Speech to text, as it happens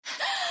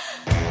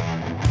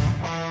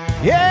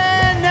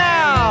Yeah,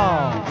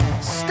 now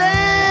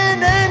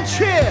stand and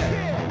cheer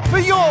for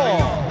your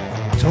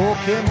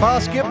Talking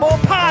Basketball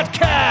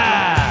podcast.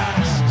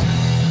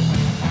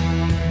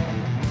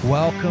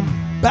 Welcome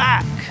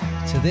back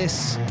to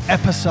this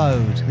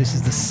episode. This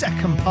is the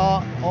second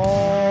part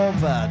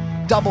of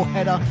a double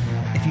header.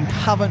 If you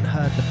haven't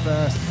heard the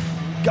first,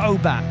 go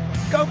back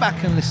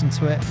and listen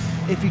to it.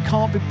 If you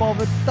can't be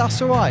bothered,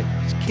 that's all right.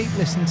 Just keep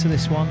listening to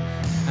this one,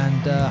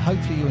 and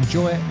hopefully you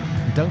enjoy it.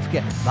 And don't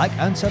forget, like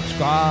and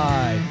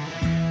subscribe.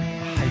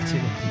 I hate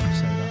it when people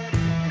say that.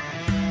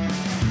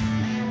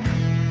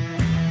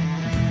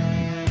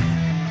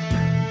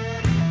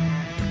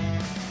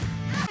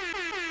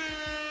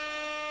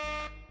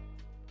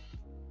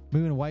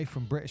 Moving away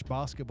from British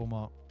basketball,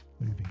 Mark.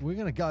 We're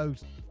going to go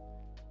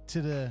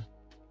to the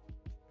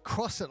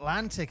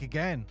cross-Atlantic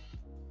again,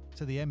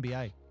 to the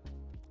NBA.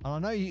 And I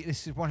know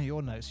this is one of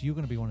your notes. You're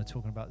going to be one of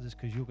talking about this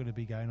because you're going to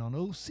be going on,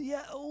 oh,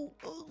 Seattle.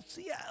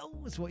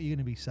 That's what you're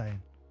going to be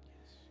saying.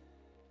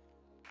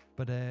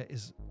 But there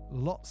is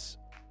lots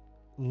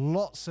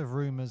of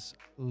rumors,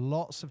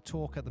 lots of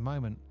talk at the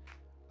moment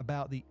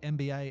about the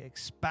NBA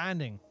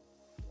expanding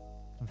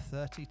from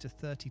 30 to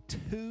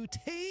 32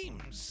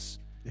 teams.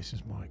 This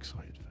is my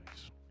excited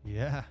face.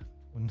 Yeah.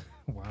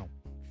 Wow.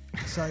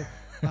 So,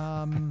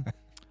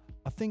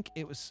 I think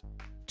it was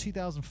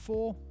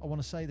 2004, I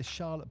want to say the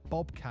Charlotte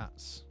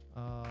Bobcats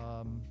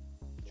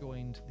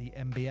joined the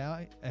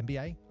NBA.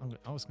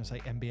 I was going to say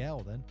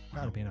NBL then.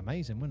 That would have been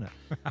amazing, wouldn't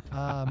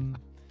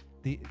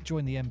it?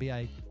 Joined the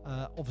NBA.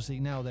 Obviously,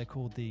 now they're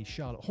called the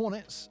Charlotte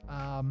Hornets.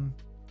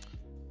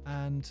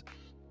 And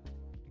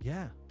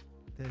yeah,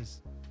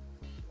 there's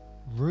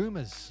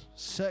rumors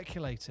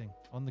circulating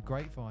on the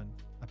grapevine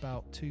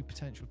about two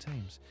potential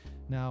teams.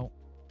 Now,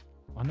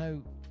 I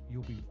know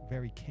you'll be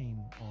very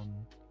keen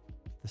on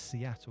the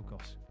Seattle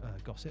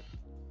gossip.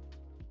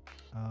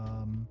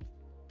 I'm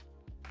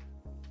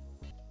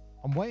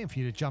waiting for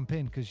you to jump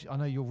in because I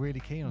know you're really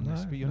keen on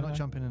this, but you're not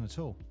jumping in at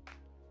all.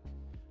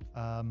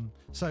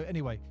 So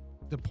anyway,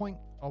 the point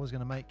I was going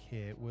to make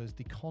here was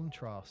the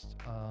contrast.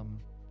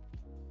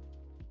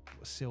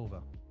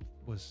 Silver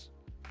was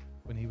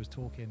when he was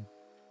talking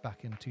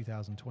back in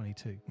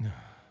 2022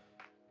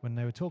 when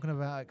they were talking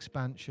about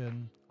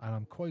expansion, and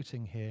I'm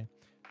quoting here,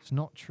 it's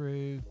not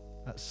true.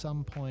 At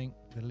some point,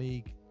 the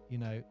league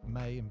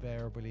may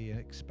invariably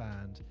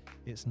expand.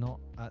 It's not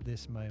at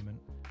this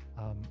moment.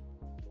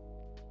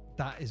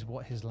 That is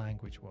what his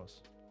language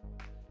was.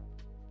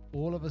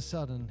 All of a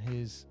sudden,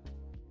 his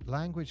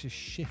language has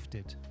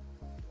shifted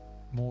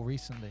more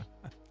recently.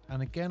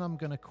 And again, I'm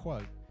going to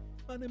quote,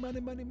 money, money,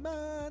 money,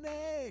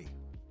 money.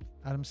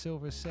 Adam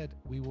Silver has said,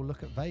 we will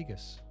look at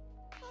Vegas.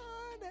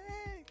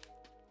 Money.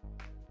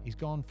 He's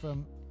gone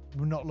from,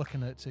 we're not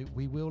looking at it to,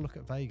 we will look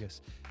at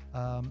Vegas.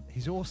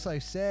 He's also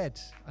said,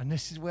 and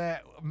this is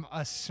where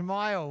a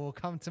smile will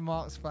come to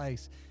Mark's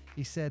face,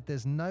 he said,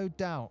 there's no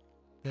doubt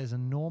there's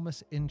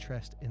enormous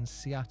interest in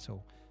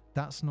Seattle.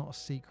 That's not a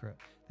secret.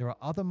 There are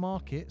other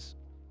markets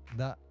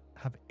that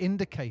have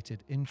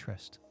indicated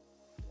interest.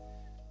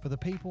 For the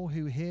people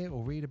who hear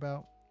or read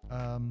about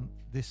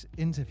this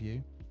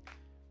interview,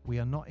 we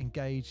are not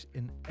engaged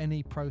in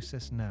any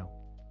process now.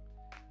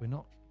 We're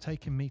not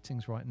taking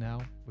meetings right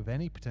now with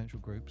any potential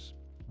groups.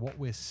 What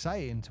we're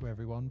saying to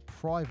everyone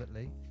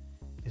privately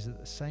is that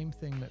the same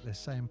thing that they're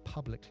saying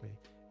publicly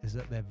is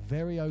that they're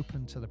very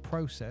open to the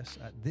process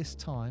at this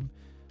time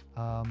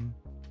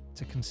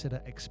to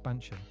consider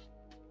expansion.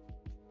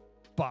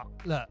 But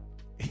look,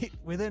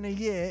 within a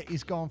year,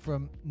 he's gone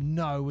from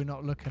no, we're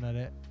not looking at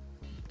it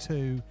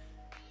to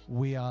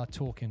we are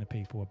talking to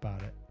people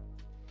about it.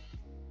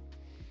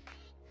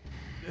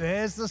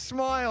 There's the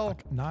smile.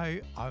 No,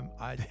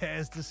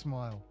 there's the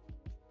smile.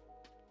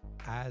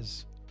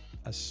 As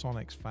a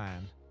Sonics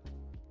fan,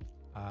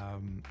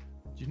 do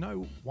you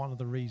know one of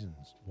the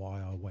reasons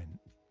why I went?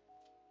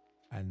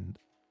 And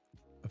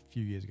a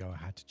few years ago, I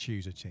had to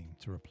choose a team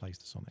to replace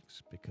the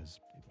Sonics because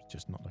it was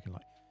just not looking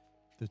like.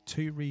 The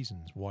two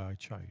reasons why I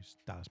chose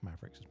Dallas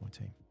Mavericks as my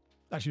team.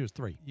 Actually, it was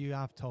three. You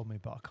have told me,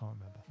 but I can't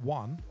remember.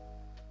 One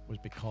was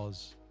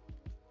because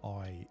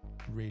I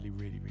really,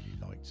 really, really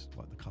liked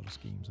like the colour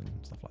schemes and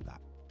stuff like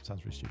that.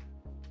 Sounds really stupid.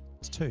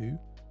 Two,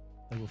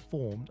 they were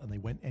formed and they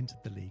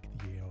entered the league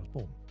the year I was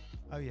born.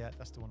 Oh yeah,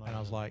 that's the one. And I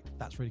was like,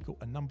 that's really cool.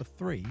 And number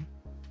three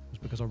was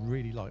because I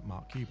really like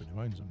Mark Cuban,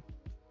 who owns them.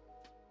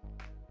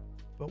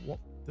 But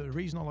the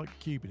reason I like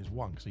Cuban is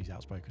one, because he's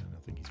outspoken and I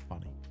think he's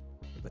funny.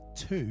 But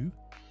two,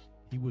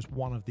 he was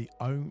one of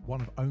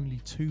only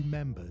two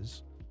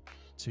members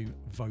to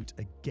vote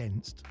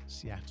against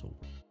Seattle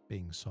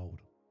being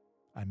sold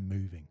and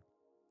moving.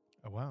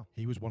 Oh wow!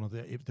 He was one of the.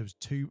 If there was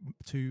two.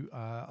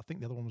 I think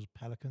the other one was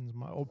Pelicans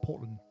or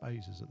Portland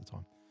Blazers at the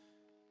time.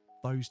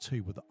 Those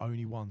two were the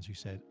only ones who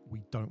said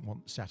we don't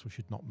want Seattle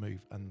should not move,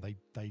 and they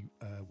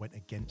went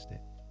against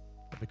it.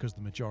 But because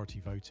the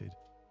majority voted,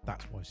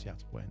 that's why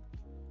Seattle went.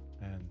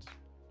 And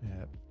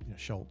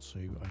Schultz,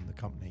 who owned the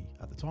company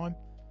at the time,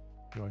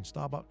 who owned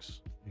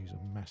Starbucks, who's a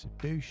massive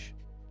douche,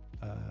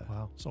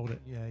 Wow. sold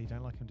it. Yeah, you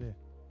don't like him, do you?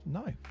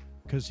 No,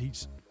 because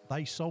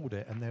they sold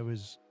it, and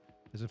there's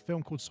a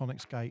film called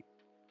Sonic's Gate.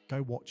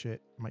 Go watch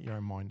it, make your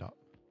own mind up.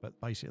 But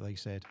basically, they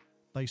said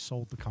they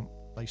sold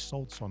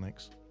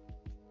Sonic's.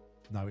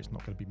 No, it's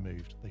not going to be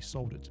moved. They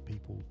sold it to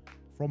people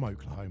from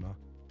Oklahoma,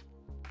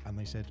 and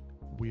they said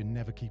we are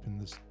never keeping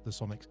the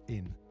Sonics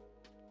in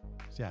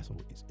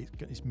Seattle.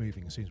 It's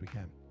moving as soon as we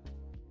can.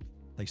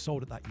 They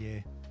sold it that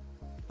year.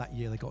 That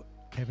year they got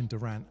Kevin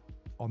Durant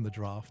on the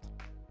draft.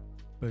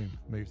 Boom,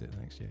 moved it the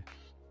next year.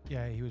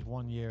 Yeah, he was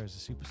 1 year as a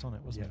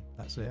Supersonic, wasn't he?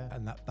 That's it.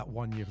 And that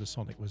 1 year of the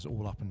Sonic was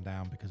all up and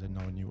down because then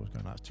no one knew what was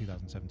going on. That was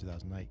 2007,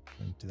 2008.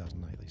 In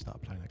 2008, they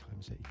started playing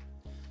Oklahoma City.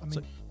 I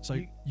mean, so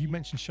you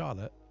mentioned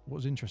Charlotte. What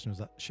was interesting was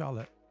that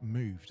Charlotte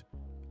moved,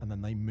 and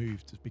then they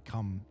moved to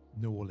become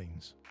New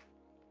Orleans.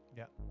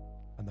 Yeah.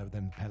 And they were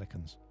then the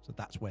Pelicans. So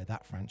that's where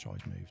that franchise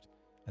moved.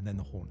 And then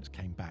the Hornets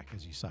came back,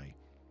 as you say,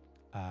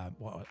 as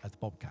the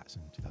Bobcats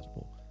in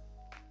 2004.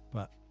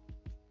 But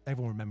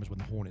everyone remembers when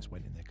the Hornets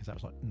went in there because that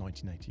was like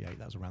 1988.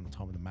 That was around the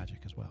time of the Magic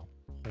as well.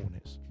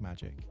 Hornets,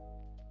 Magic.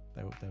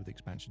 They were the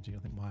expansion team. I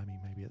think Miami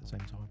maybe at the same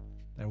time.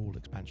 They're all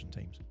expansion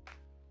teams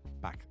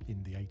back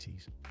in the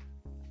 80s.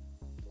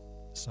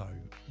 So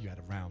you had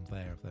a round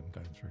there of them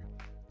going through.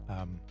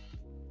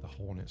 The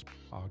Hornets,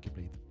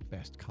 arguably the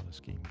best colour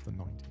scheme of the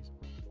 90s.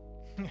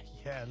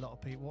 Yeah, a lot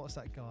of people. What was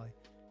that guy?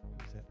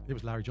 Who was it? It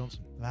was Larry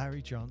Johnson.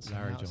 Larry Johnson.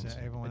 Larry That was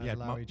Johnson. it. Everyone And had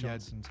you had Larry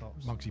Johnson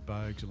tops. Muggsy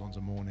Bogues, Alonzo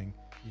Mourning.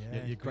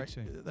 Yeah, you're good great.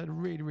 team. They had a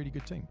really, really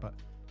good team. But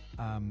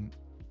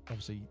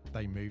obviously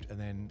they moved, and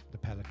then the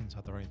Pelicans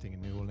had their own thing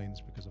in New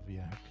Orleans because of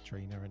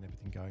Katrina and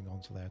everything going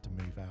on. So they had to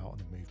move out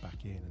and then move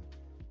back in. And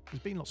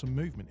there's been lots of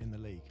movement in the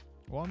league.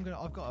 Well,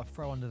 I've got a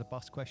throw under the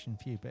bus question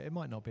for you, but it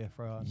might not be a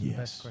throw under the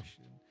bus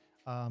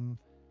question.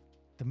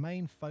 The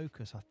main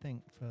focus, I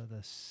think, for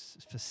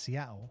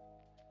Seattle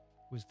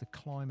was the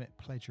Climate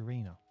Pledge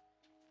Arena.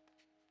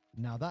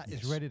 Now that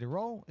is ready to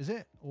roll, is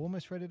it?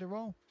 Almost ready to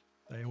roll?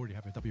 They already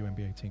have a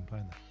WNBA team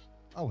playing there.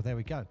 Oh, well, there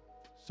we go.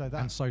 So that,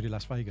 and so did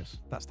Las Vegas.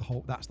 That's the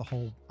whole.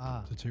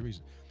 The two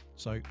reasons.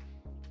 So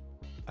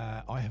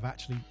I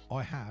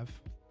have.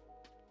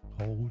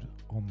 Hold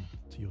on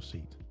to your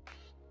seat.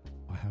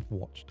 I have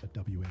watched a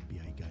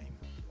WNBA game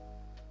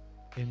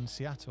in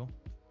Seattle.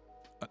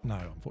 No,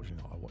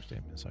 unfortunately not. I watched it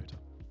in Minnesota.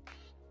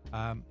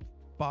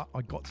 But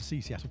I got to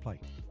see Seattle play.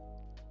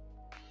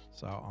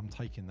 So I'm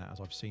taking that as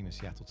I've seen a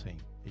Seattle team,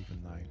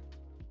 even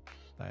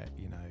though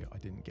I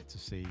didn't get to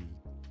see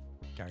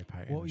Gary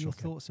Payton. What were your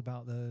thoughts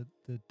about the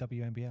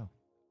WNBL?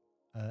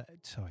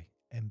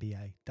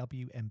 NBA.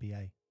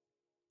 WNBA.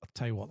 I'll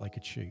tell you what, they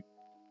could shoot.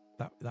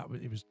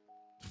 It was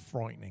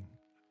frightening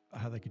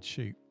how they could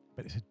shoot,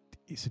 but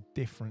it's a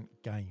different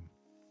game,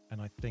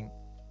 and I think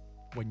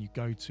when you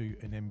go to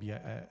an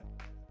NBA,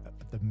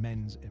 the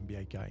men's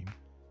NBA game,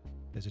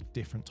 there's a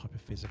different type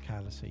of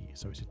physicality.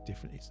 So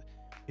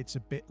it's a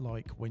bit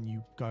like when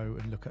you go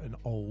and look at an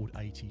old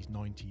 80s,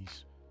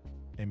 90s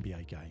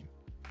NBA game,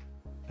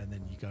 and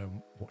then you go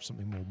and watch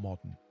something more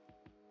modern.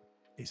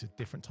 It's a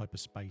different type of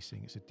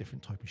spacing. It's a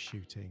different type of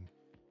shooting.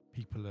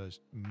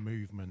 People's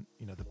movement,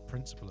 the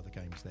principle of the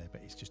game is there,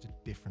 but it's just a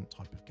different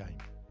type of game.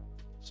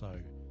 So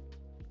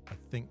I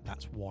think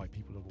that's why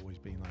people have always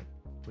been like,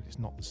 but it's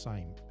not the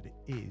same. But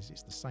it is.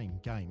 It's the same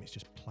game. It's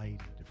just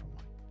played in a different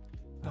way.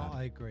 No,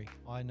 I agree.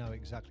 I know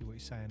exactly what you're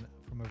saying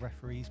from a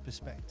referee's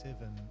perspective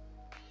and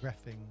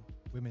reffing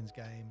women's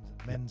games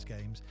and men's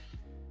games.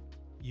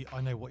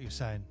 I know what you're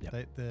saying.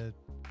 Yep.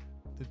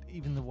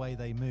 Even the way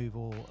they move,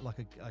 or like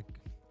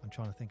I'm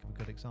trying to think of a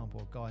good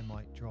example. A guy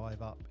might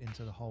drive up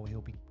into the hole.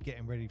 He'll be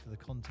getting ready for the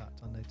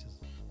contact. I notice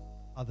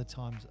other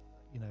times,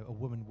 a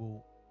woman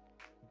will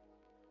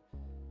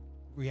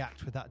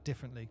react with that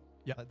differently.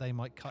 Yeah, like they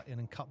might cut in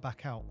and cut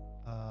back out.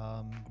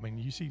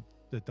 You see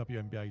the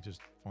WNBA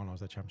just finalised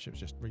their championships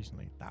just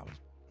recently. That was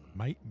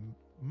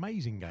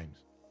amazing games.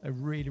 They're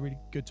really, really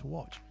good to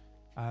watch.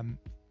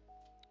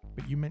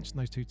 But you mentioned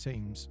those two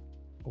teams,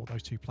 or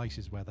those two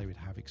places where they would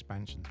have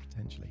expansions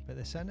potentially. But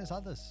they're saying there's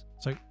others.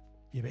 So,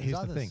 yeah, but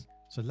here's the thing.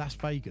 So Las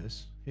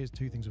Vegas, here's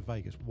two things with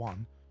Vegas.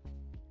 One,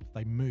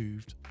 they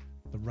moved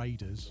the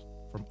Raiders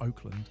from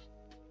Oakland,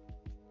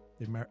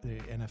 the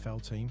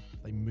NFL team.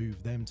 They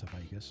moved them to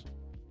Vegas.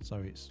 So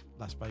it's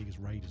Las Vegas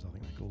Raiders, I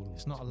think they call it.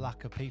 It's not a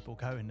lack of people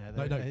going there.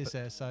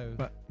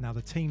 But now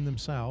the team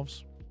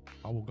themselves,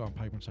 I will go on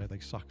paper and say they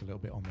suck a little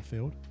bit on the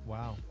field.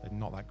 Wow. They're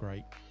not that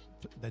great.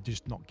 They're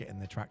just not getting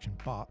their traction.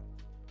 But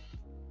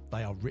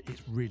they are.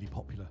 It's really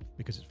popular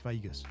because it's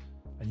Vegas.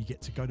 And you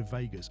get to go to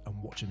Vegas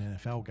and watch an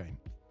NFL game.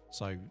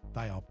 So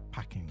they are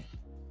packing it.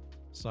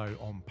 So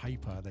on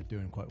paper, they're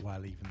doing quite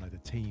well, even though the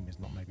team is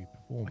not maybe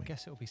performing. I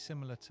guess it'll be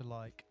similar to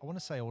I want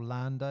to say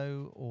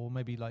Orlando, or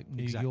maybe like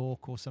New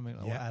York or something,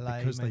 or LA.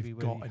 Because maybe they've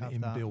got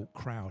an inbuilt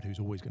crowd who's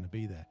always going to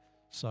be there.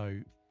 So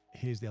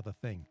here's the other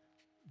thing.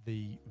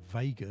 The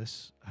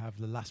Vegas have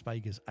the Las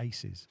Vegas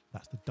Aces.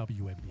 That's the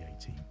WNBA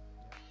team.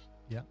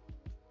 Yeah.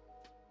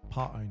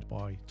 Part owned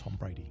by Tom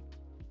Brady.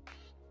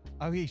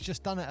 Oh, he's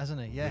just done it,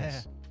 hasn't he? Yeah.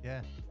 Yes.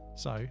 Yeah.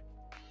 So,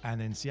 and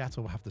then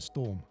Seattle have the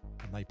Storm,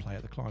 and they play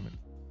at the Climate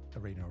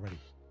Arena already.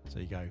 So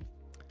you go,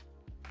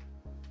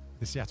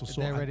 The Seattle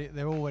They're ready.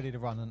 They're all ready to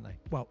run, aren't they?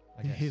 Well,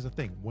 I guess. here's the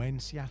thing. When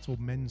Seattle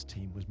men's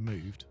team was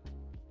moved,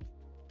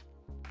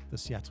 the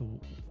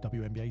Seattle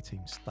WNBA team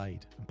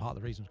stayed. And part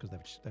of the reason is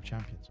because they're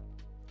champions.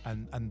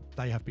 And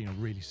they have been a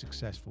really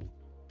successful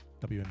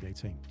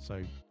WNBA team.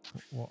 So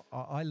Well,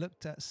 I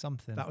looked at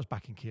something. that was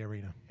back in Key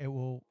Arena. It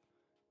will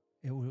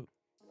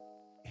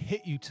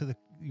hit you to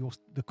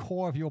the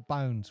core of your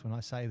bones when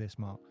I say this,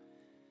 Mark.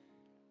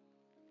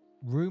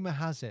 Rumor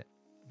has it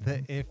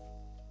that if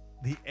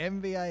the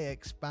NBA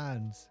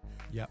expands,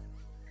 Yep.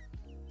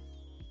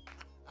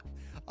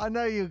 I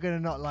know you're going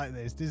to not like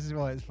this. This is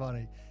why it's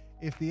funny.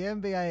 If the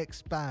NBA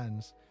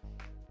expands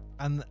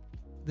and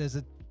there's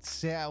a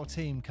Seattle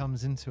team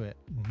comes into it,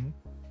 Mm-hmm.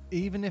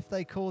 even if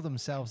they call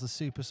themselves the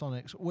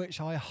Supersonics, which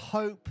I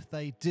hope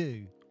they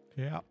do,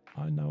 Yeah,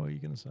 I know what you're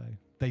going to say.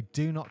 they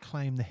do not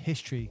claim the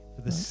history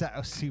for the No.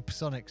 Seattle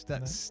Supersonics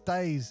that No.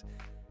 stays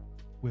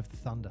with the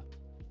Thunder.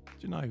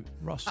 Do you know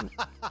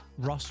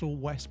Russell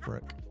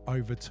Westbrook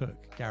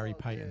overtook Gary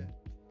Payton?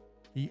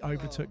 He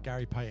overtook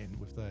Gary Payton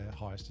with the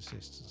highest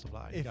assists and stuff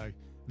like that. You go, and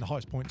the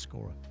highest point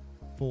scorer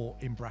for,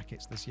 in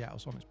brackets, the Seattle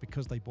Sonics,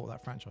 because they bought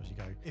that franchise. You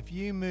go, If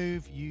you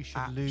move, you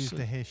should lose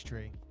the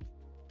history.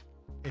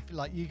 If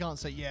you can't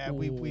say,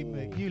 we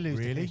move, you lose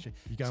the really? history.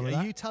 You go So with are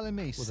that? you telling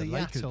me Well,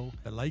 Seattle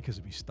the Lakers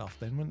would be stuffed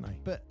then, wouldn't they?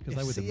 But Because if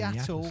they were the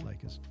Seattle Minneapolis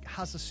Lakers.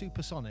 has a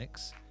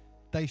Supersonics,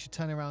 they should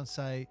turn around and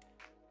say,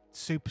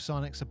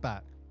 Supersonics are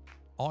back.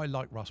 I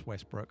like Russ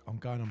Westbrook. I'm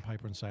going on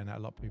paper and saying that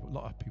a lot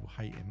of people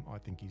hate him. I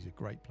think he's a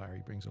great player.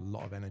 He brings a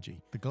lot of energy.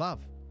 The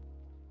glove.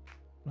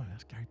 No,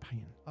 that's Gary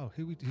Payton. Oh,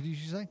 who did you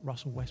say?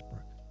 Russell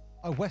Westbrook.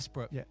 Oh,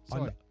 Westbrook. Yeah,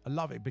 Sorry. I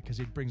love it because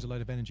it brings a load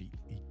of energy.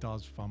 He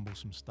does fumble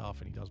some stuff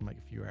and he does make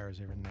a few errors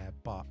here and there,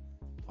 but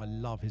I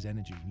love his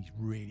energy and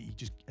he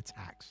just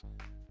attacks.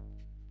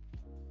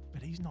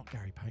 But he's not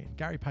Gary Payton.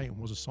 Gary Payton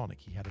was a Sonic.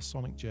 He had a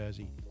Sonic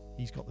jersey.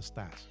 He's got the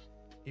stats.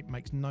 It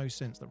makes no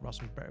sense that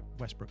Russell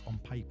Westbrook on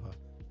paper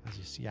has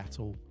a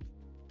Seattle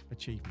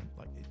achievement.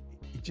 Like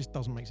it just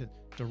doesn't make sense.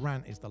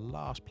 Durant is the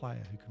last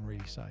player who can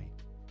really say,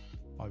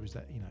 I was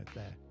there,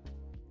 there.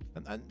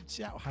 And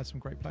Seattle had some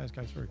great players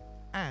go through.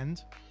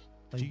 And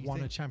they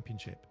won a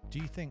championship. Do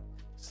you think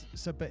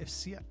so? But if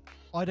Seattle,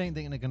 I don't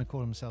think they're going to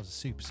call themselves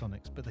the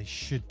Supersonics, but they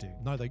should do.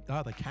 No, they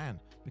can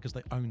because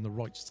they own the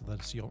rights to the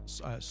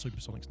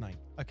Supersonics name.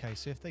 Okay,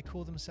 so if they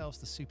call themselves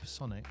the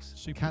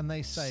Supersonics, can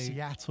they say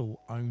Seattle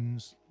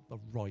owns the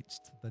rights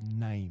to the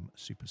name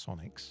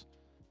Supersonics,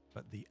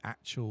 but the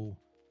actual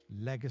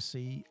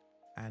legacy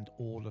and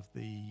all of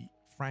the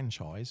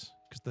franchise,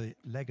 because the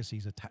legacy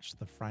is attached to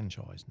the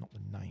franchise, not the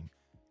name,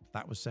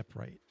 that was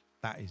separated.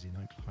 That is in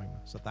Oklahoma.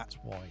 So that's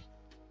why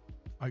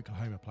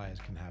Oklahoma players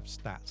can have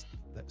stats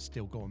that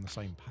still go on the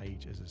same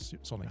page as a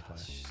Sonic player.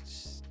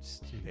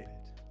 Stupid.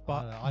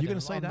 But you're going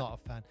to say I'm that. not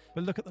a fan.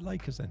 But look at the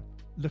Lakers then.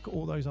 Look at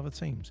all those other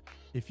teams.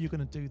 If you're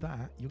going to do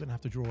that, you're going to have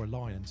to draw a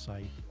line and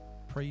say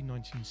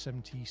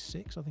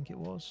pre-1976, I think it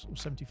was, or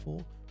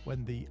 74,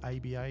 when the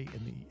ABA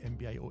and the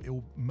NBA, or it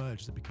all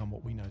merged to become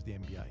what we know as the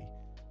NBA.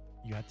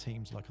 You had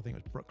teams like, I think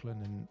it was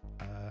Brooklyn and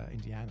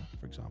Indiana,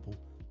 for example.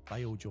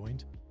 They all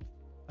joined.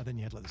 And then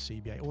you had like the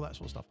CBA, all that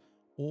sort of stuff.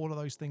 All of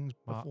those things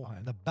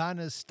beforehand. The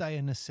banners stay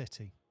in the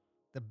city.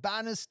 The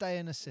banners stay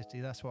in the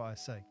city. That's what I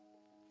say.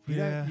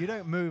 You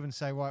don't move and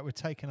say, right, we're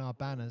taking our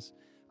banners.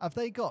 Have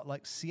they got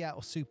like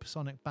Seattle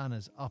Supersonic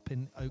banners up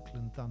in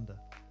Oakland Thunder?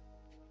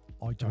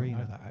 I don't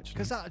know that actually.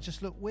 Because that would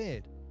just look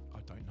weird. I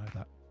don't know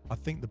that. I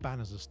think the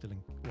banners are still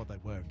in, well, they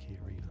were in Key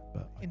Arena.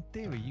 But in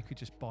theory, you could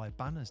just buy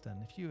banners then.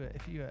 If you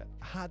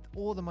had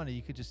all the money,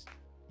 you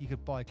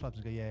could buy clubs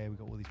and go, yeah, we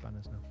got all these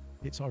banners now.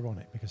 It's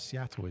ironic because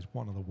Seattle is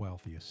one of the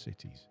wealthiest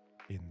cities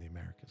in the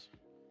Americas.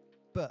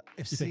 But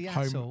if you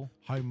Seattle,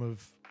 home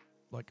of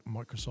like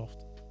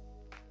Microsoft,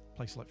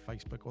 places like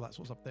Facebook, all that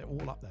sort of stuff, they're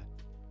all up there.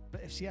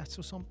 But if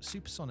Seattle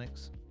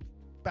Supersonics,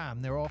 bam,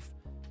 they're off.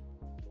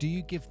 Do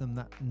you give them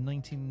that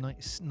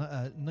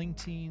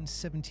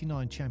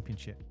 1979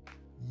 championship?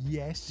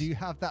 Yes. Do you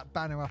have that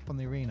banner up on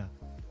the arena?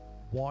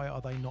 Why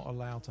are they not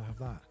allowed to have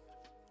that?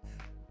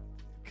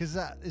 Because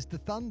that is the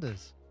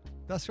Thunders.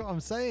 That's what I'm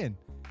saying.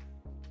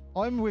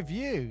 I'm with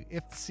you.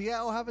 If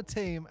Seattle have a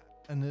team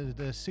and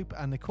the super,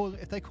 and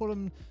if they call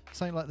them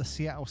something like the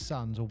Seattle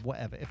Suns or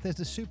whatever, if there's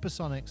the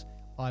Supersonics,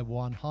 I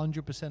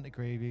 100%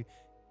 agree with you.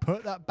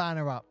 Put that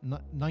banner up,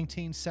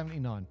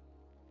 1979.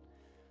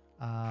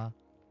 I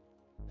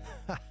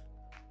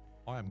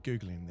am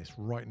Googling this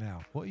right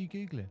now. What are you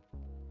Googling?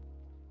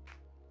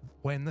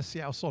 When the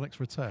Seattle Sonics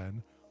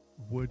return,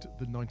 would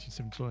the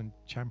 1979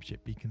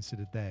 championship be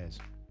considered theirs?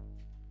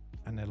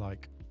 And they're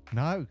like,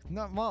 no,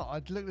 not Mark.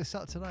 I'd look this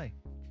up today.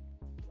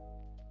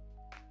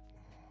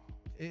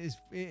 It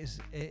is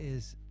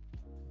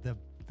the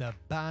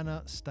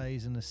banner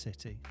stays in the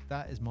city.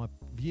 That is my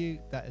view.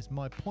 That is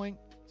my point.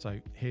 So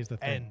here's the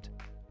thing. End.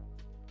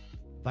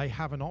 They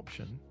have an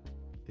option.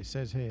 It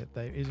says here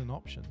there is an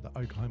option that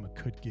Oklahoma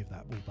could give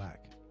that ball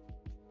back.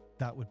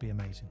 That would be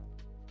amazing.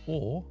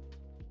 Or,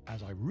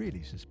 as I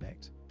really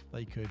suspect,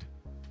 they could,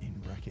 in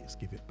brackets,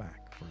 give it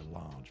back for a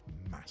large,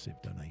 massive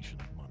donation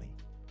of money.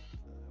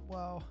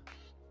 Well,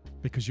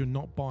 because you're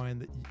not buying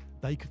that.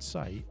 They could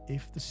say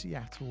if the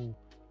Seattle,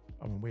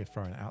 I mean, we're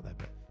throwing it out there,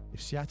 but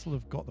if Seattle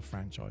have got the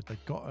franchise,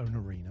 they've got an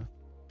arena,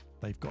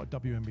 they've got a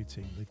WNBA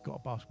team, they've got a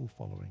basketball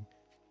following,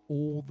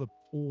 all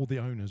the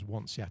owners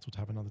want Seattle to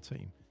have another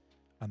team,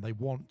 and they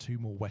want 2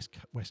 more West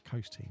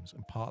Coast teams.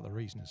 And part of the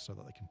reason is so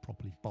that they can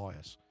properly buy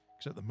us.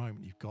 Because at the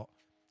moment you've got,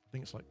 I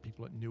think it's like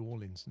people at New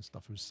Orleans and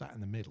stuff who are sat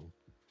in the middle,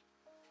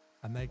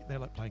 and they're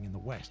like playing in the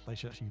West. They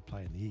should actually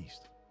play in the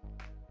East.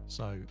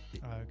 So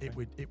it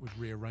would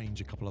rearrange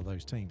a couple of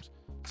those teams.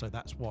 So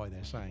that's why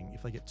they're saying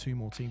if they get 2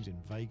 more teams in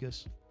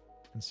Vegas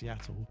and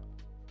Seattle,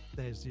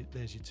 there's your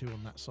 2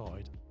 on that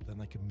side, then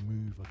they can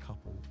move a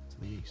couple to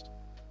the East.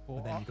 Well,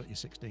 and then you've got your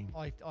 16.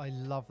 I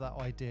love that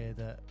idea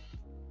that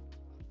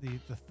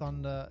the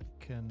Thunder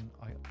can,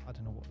 I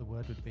don't know what the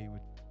word would be,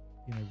 would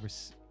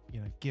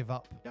give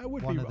up. Yeah, it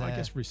would be, I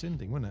guess,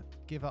 rescinding, wouldn't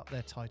it? Give up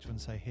their title and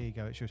say, here you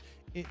go, it's yours.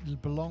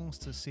 It belongs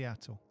to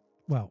Seattle.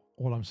 Well,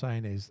 all I'm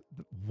saying is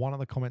that one of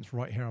the comments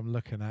right here I'm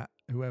looking at,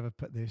 whoever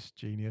put this,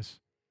 genius.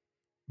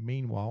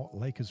 Meanwhile,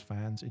 Lakers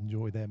fans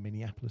enjoy their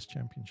Minneapolis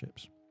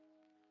championships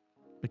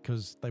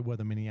because they were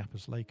the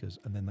Minneapolis Lakers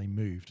and then they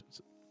moved.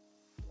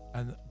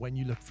 And when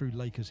you look through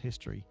Lakers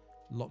history,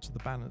 lots of the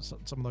banners,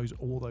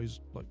 all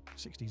those like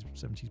 60s,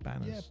 70s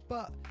banners. Yeah,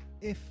 but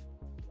if...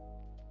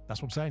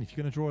 That's what I'm saying. If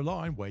you're going to draw a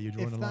line, where you're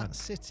drawing a line. If that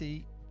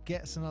city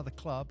gets another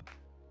club,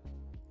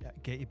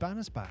 get your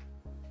banners back.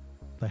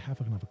 They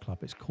have another club.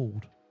 It's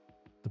called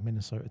the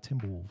Minnesota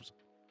Timberwolves.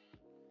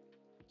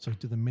 So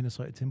do the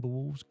Minnesota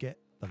Timberwolves get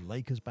the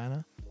Lakers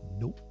banner?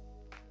 Nope.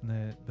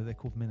 But they're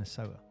called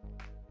Minnesota,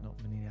 not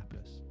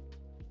Minneapolis.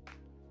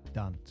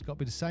 Done. It's got to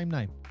be the same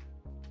name.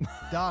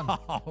 Done.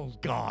 Oh,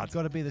 God. It's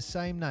got to be the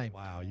same name.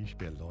 Wow, you should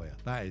be a lawyer.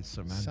 That is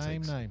semantics.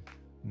 Same name.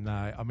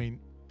 No, I mean,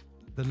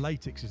 the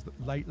latex is the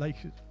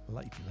latex.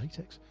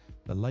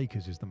 The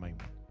Lakers is the main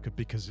one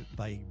because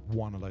they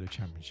won a load of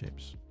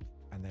championships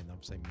and then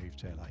obviously moved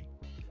to LA.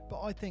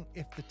 But I think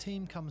if the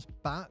team comes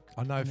back,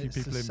 I know a few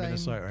people in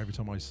Minnesota, every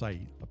time I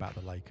say about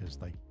the Lakers,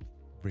 they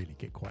really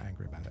get quite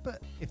angry about it.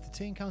 But if the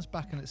team comes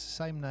back and it's the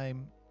same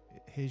name,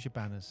 here's your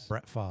banners.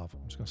 Brett Favre.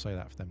 I'm just going to say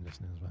that for them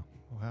listening as well.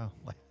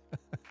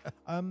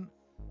 Wow.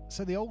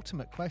 So the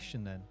ultimate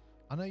question then,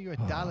 I know you're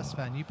a Dallas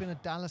fan. You've been a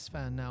Dallas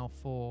fan now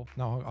for...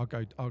 No,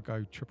 I'll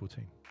go triple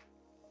team.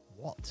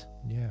 What?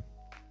 Yeah.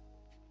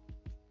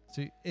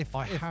 So if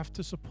I have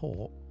to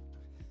support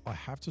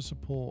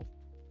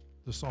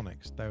the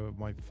Sonics. They were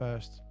my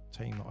first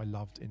team that I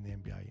loved in the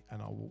NBA,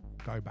 and I will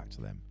go back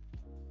to them.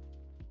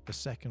 The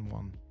second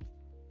one,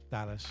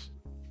 Dallas.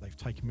 They've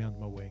taken me under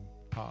my wing.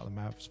 Part of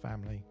the Mavs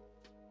family.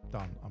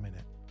 Done. I'm in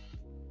it.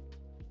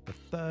 The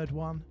third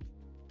one,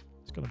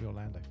 it's going to be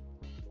Orlando.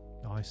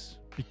 Nice.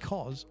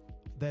 Because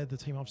they're the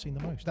team I've seen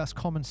the most. That's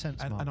common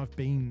sense, and I've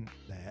been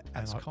there.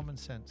 That's common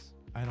sense.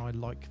 And I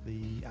like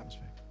the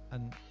atmosphere.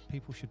 And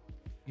people should,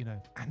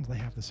 And they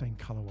have the same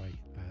colourway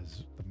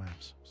as the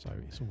Mavs. So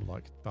it's all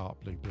like dark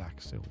blue,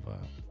 black, silver.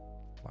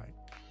 Like,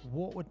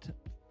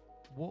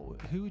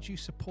 who would you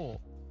support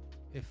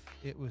if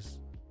it was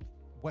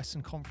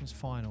Western Conference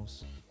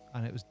Finals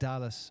and it was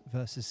Dallas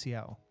versus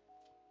Seattle?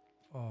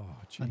 Oh,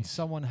 geez. And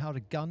someone held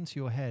a gun to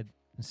your head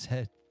and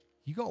said,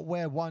 you got to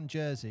wear one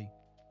jersey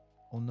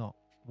or not.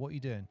 What are you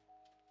doing?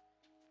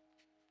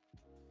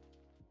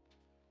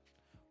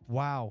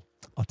 Wow.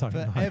 I don't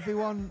know. For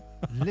everyone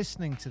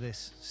listening to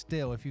this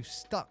still, if you've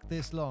stuck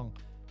this long,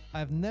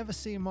 I've never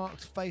seen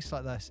Mark's face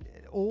like this.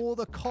 All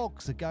the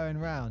cogs are going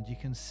round. You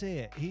can see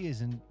it. He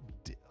is in...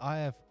 I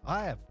have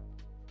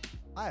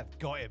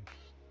got him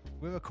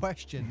with a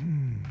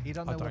question. He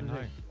don't know what to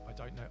do. I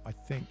don't know. I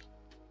think...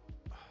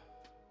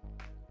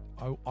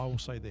 I will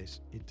say this.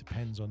 It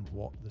depends on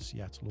what the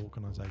Seattle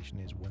organisation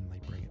is when they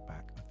bring it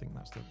back. I think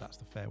that's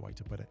the fair way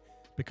to put it.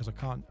 Because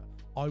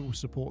I will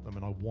support them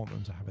and I want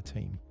them to have a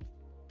team.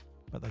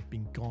 But they've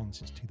been gone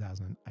since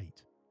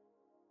 2008.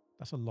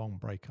 That's a long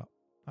breakup.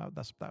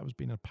 That has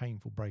been a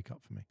painful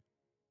breakup for me.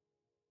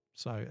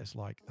 So it's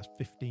like, that's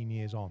 15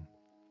 years on.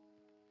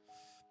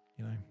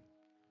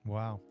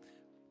 Wow.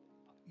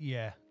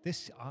 Yeah.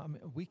 This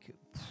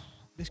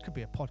could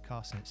be a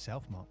podcast in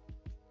itself, Mark.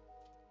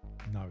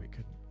 No, it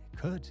couldn't. It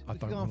could. I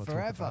don't go on want to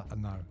forever. Talk about,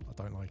 no, I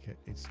don't like it.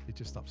 It's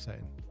just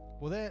upsetting.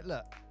 Well,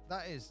 look,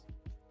 that is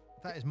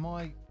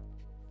my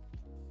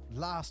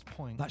last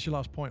point. That's your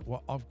last point.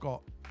 Well, I've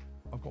got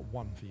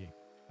one for you,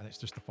 and it's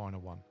just the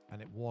final one,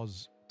 and it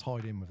was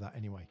tied in with that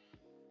anyway.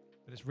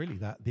 But it's really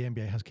that the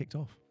NBA has kicked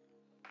off.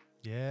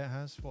 Yeah, it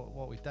has.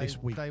 What we this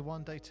week? Day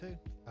 1, day 2?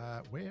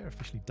 We're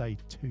officially day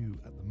 2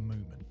 at the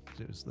moment.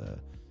 It was the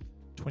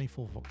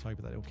 24th of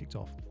October that it all kicked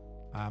off.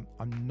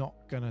 I'm not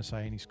going to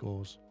say any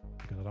scores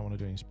because I don't want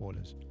to do any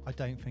spoilers. I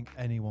don't think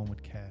anyone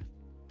would care.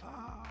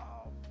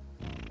 Oh,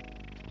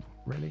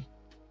 really?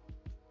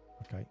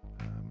 Okay.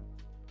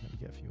 Let me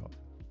get a few up.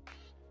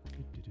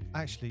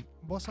 Actually,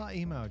 what's our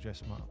email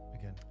address, Mark,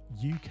 again?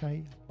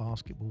 UK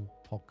Basketball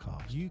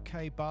Podcast.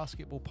 UK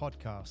Basketball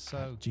Podcast.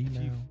 So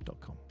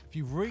gmail.com. If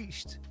you've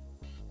reached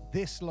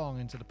this long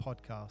into the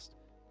podcast,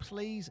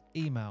 please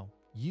email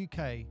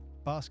UK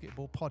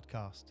Basketball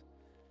Podcast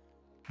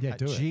Yeah, at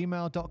do it.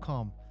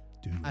 gmail.com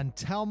Do it. and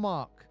tell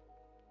Mark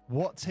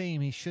what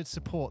team he should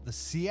support. The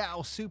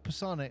Seattle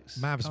Supersonics.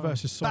 Mavs coming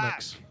versus back,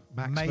 Sonics.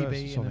 Max maybe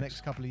versus in the Sonics.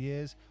 next couple of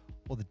years,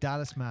 or the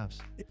Dallas Mavs.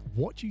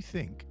 What do you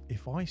think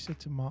if I said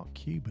to Mark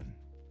Cuban?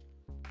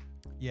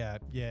 Yeah.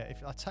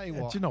 If I tell you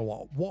Do what, you know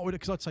what? What would?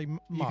 Because I'd say,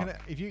 Mark,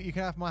 you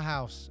can have my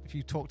house if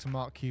you talk to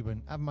Mark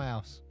Cuban. Have my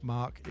house.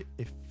 Mark,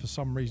 if for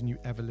some reason you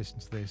ever listen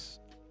to this,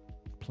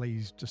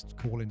 please just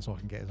call in so I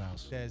can get his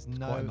house. There's It's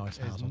no, quite a nice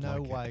there's house, I'd no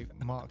like it.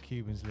 way Mark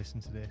Cuban's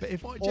listened to this. But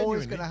if I Always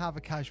genuinely, going to have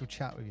a casual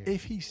chat with you.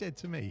 if he said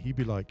to me, he'd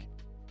be like,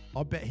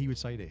 I bet he would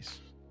say this: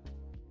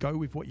 go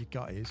with what your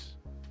gut is.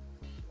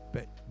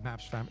 But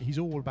Mavs family, he's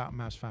all about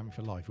Mavs family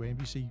for life.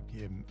 Whenever you see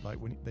him, like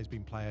when there's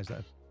been players that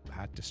have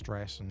had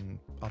distress and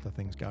other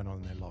things going on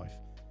in their life,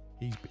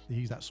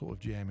 he's that sort of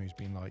GM who's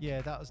been like,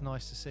 yeah, that was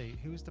nice to see.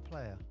 Who was the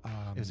player?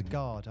 It was a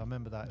guard. I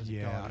remember that. It was a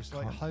yeah, guard. I It was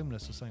like can't-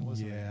 homeless or something,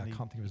 wasn't it? yeah, And I he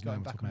can't think of his got him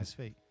name. back off the on top his of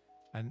my head. feet.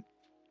 And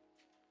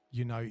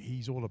you know,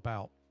 he's all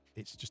about.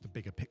 It's just a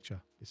bigger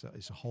picture. It's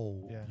a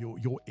whole. Yeah.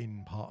 You're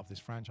in part of this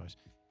franchise.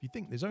 If you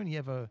think there's only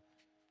ever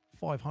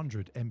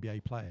 500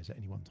 NBA players at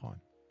any one time,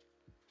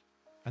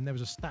 and there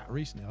was a stat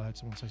recently. I heard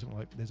someone say something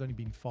like, "There's only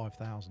been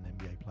 5,000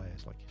 NBA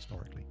players like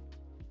historically."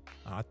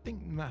 And I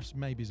think maths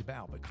maybe is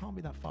about, but it can't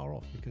be that far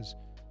off because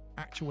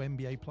actual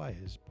NBA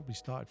players probably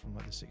started from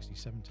like the 60s,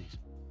 70s.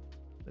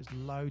 There's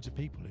loads of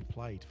people who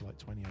played for like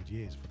 20 odd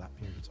years for that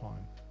period of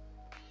time.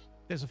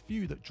 There's a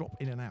few that drop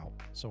in and out,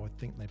 so I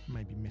think they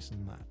may be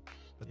missing that.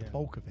 But the Yeah.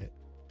 bulk of it,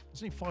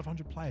 there's only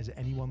 500 players at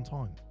any one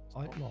time. It's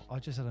not a lot. I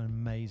just had an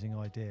amazing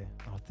idea.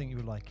 I think you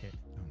would like it.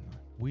 Oh, no.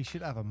 We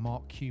should have a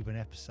Mark Cuban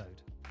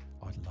episode.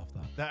 I'd love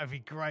that. That would be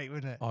great,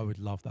 wouldn't it? I would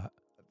love that.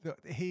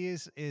 He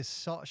is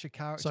such a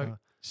character. So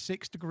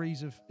 6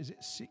 degrees of, is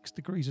it 6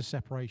 degrees of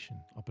separation?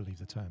 I believe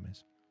the term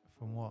is.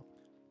 From what?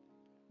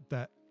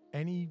 That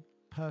any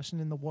person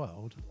in the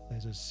world,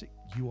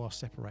 you are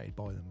separated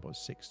by them by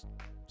six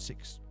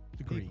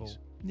degrees. People.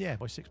 Yeah,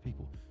 by 6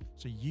 people.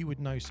 So you would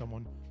know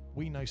someone.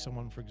 We know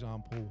someone, for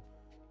example,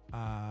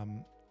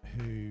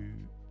 who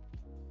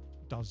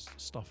does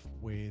stuff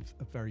with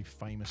a very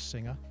famous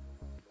singer,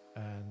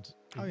 and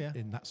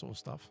in that sort of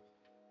stuff.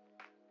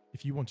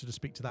 If you wanted to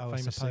speak to that I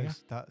famous suppose singer,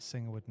 that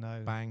singer would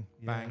know. bang,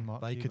 Yeah, bang,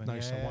 Mark they could Cuban, know yeah.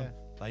 someone.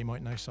 They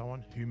might know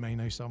someone who may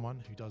know someone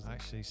who does that.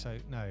 Actually, so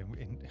no,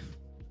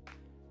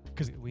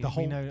 Because we the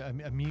whole know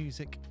a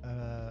music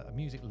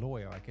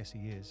lawyer, I guess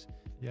he is.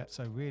 Yeah.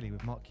 So really,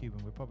 with Mark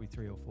Cuban, we're probably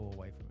 3 or 4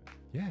 away from it.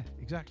 yeah,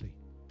 exactly.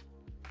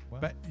 Wow.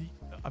 But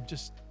I'm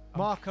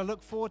Mark, I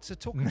look forward to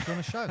talking to you on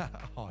the show.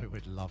 I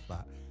would love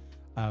that.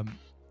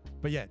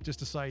 But yeah, just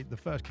to say, the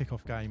first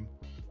kickoff game,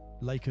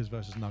 Lakers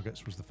versus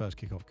Nuggets was the first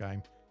kickoff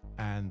game,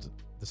 and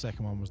the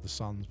second one was the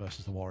Suns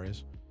versus the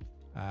Warriors.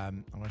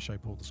 I'm going to show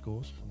Paul the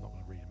scores. I'm not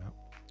going to read them out.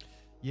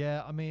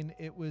 Yeah, I mean,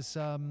 it was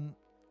What the do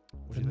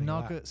you think of that?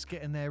 Nuggets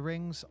getting their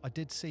rings. I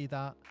did see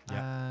that,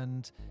 Yeah.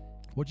 and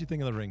What do you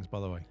think of the rings, by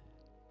the way?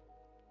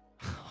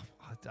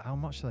 how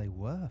much are they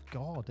worth?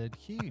 God, they're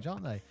huge,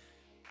 aren't they?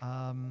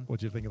 What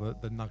do you think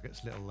of the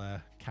Nuggets' little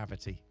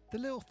cavity? The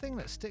little thing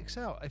that sticks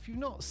out. If you've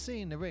not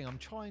seen the ring, I'm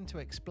trying to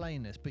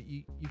explain this, but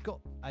you've got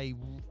a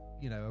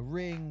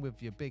ring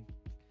with your big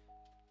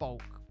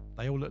bulk,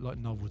 They all look like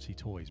novelty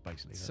toys,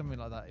 basically. don't something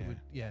like that. It Yeah. would,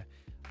 yeah.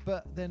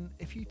 But then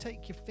if you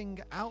take your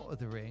finger out of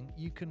the ring,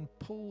 you can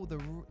pull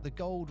the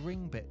gold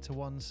ring bit to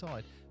one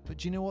side. But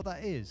do you know what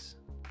that is?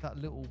 That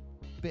little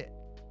bit.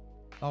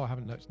 they? Oh, I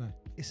haven't looked, no.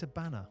 It's a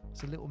banner.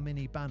 It's a little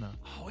mini banner.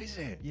 Oh, is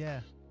it?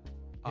 Yeah.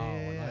 Oh,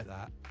 I Yeah. like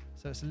that.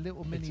 So it's a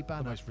little mini It's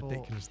banner the most for,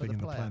 ridiculous for thing the in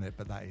the player. planet,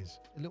 but that is.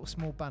 A little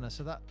small banner.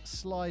 So that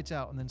slides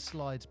out and then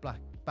slides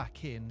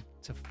back in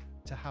to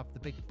have the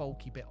big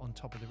bulky bit on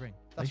top of the ring.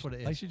 That's what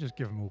it They is. should just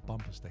give them all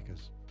bumper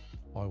stickers.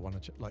 I won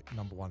like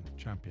 #1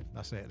 champion.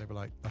 That's it. They were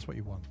like, that's what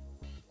you won.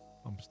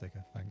 Bumper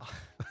sticker. Thanks.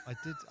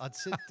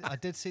 I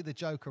did see the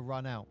Joker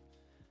run out,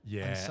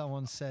 Yeah. and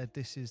someone said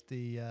this is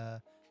the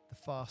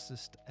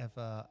fastest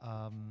ever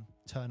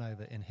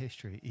turnover in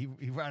history.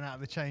 He ran out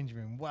of the changing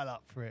room well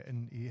up for it,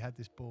 and he had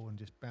this ball and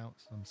just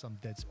bounced on some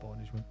dead spot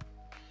and just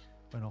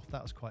went off.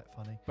 That was quite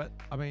funny. But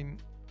I mean,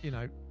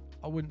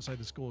 I wouldn't say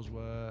the scores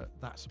were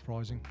that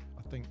surprising.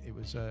 I think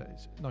it's a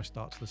nice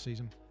start to the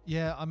season.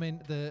 Yeah, I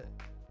mean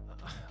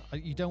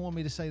you don't want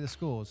me to say the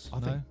scores. I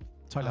no? think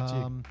totally up to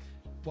you.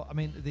 Well, I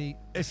mean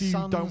If you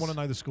Suns, don't want to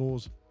know the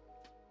scores,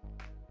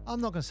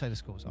 I'm not going to say the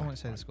scores. I Right, won't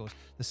say the right. scores.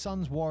 The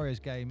Suns Warriors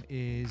game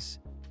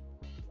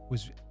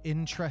was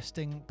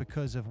interesting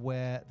because of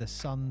where the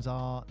Suns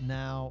are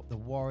now. The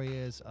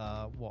Warriors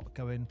are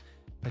going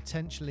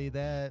potentially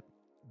their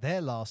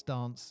last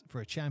dance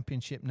for a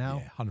championship now.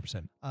 yeah,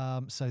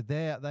 100%. So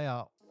they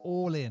are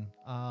all in.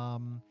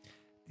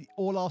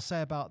 All I'll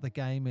say about the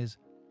game is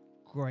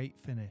great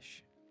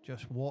finish.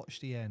 Just watch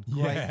the end.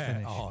 Great Yeah.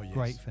 finish. Oh, yes.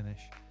 Great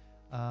finish.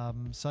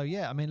 So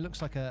yeah, I mean, it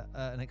looks like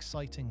an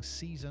exciting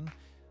season.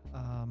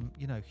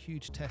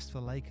 Huge test for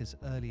Lakers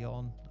early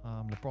on.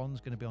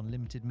 LeBron's going to be on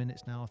limited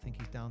minutes now. I think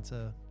he's down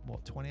to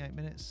 28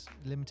 minutes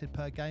limited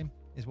per game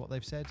is what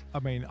they've said. I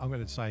mean, I'm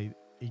going to say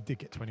he did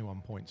get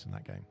 21 points in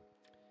that game.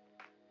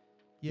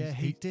 Yeah,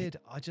 he did.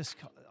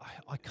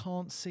 I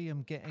can't see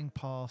him getting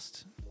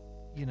past,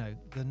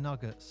 the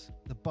Nuggets,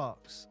 the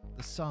Bucks,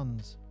 the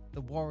Suns,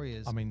 the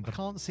Warriors. I mean, I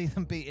can't see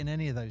them beating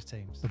any of those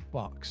teams. The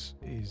Bucks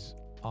is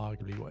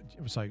arguably what.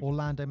 So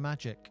Orlando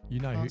Magic.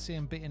 Who, See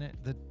him beating it.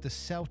 The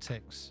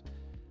Celtics.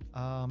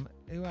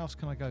 Who else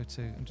can I go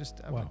to? And just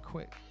have a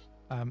quick.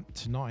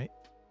 Tonight,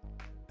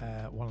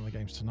 one of the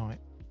games tonight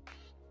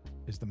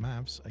is the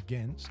Mavs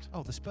against.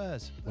 Oh, the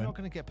Spurs. They're not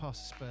going to get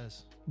past the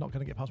Spurs. Not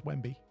going to get past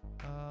Wemby.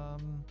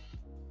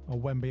 Or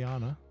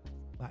Wembyana,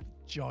 that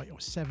giant,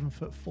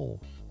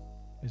 7'4".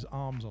 His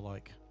arms are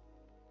like.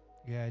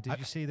 Yeah, did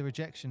you see the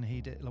rejection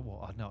he did?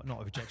 What? No,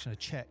 not a rejection, a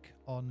check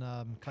on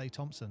Klay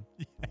Thompson.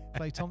 Yeah.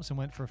 Klay Thompson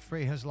went for a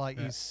free. I was like,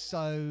 he's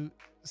so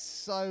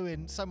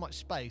in so much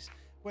space.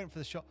 Went for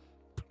the shot,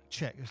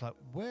 check. It was like,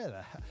 where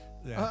the hell?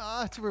 Yeah.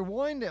 I had to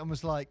rewind it and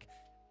was like,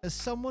 has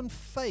someone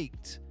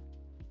faked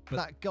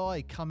that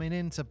guy coming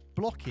in to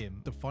block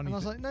him? And I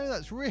was like, no,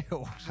 that's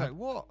real. Like,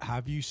 what?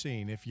 Have you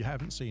seen? If you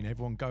haven't seen,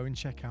 everyone go and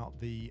check out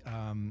the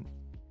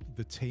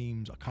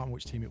teams. I can't remember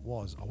which team it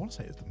was. I want to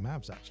say it was the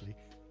Mavs actually.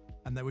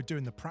 And they were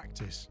doing the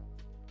practice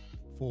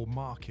for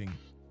marking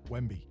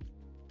Wemby.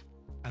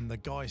 And the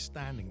guy's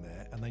standing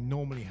there, and they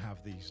normally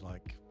have these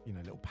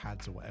little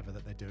pads or whatever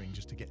that they're doing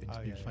just to get into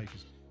people's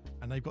faces.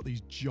 And they've got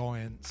these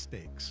giant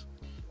sticks,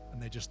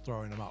 and they're just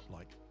throwing them up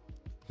like,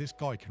 this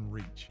guy can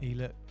reach.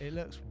 It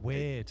looks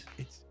weird.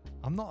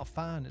 I'm not a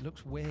fan. It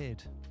looks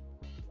weird.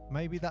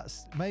 Maybe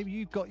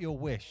you've got your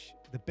wish.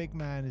 The big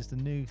man is the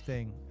new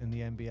thing in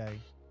the NBA.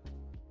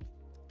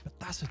 But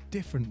that's a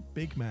different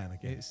big man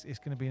again. It's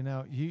going to be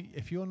now.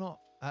 If you're not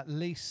at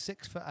least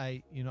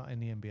 6'8", you're not in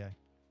the NBA.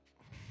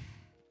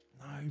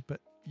 No, but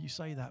you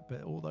say that,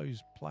 but all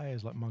those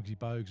players like Muggsy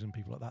Bogues and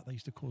people like that, they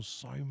used to cause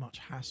so much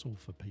hassle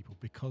for people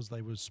because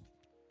they was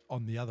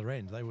on the other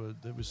end. They were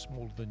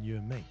smaller than you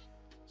and me,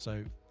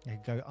 so they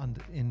go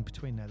in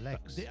between their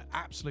legs. The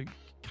absolute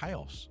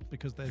chaos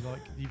because they're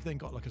like you've then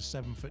got like a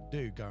 7-foot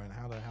dude going,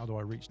 how do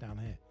I reach down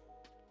here?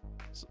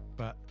 So,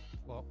 but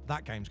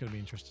that game's going to be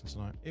interesting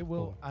tonight. It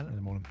will, in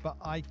the morning. But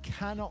I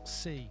cannot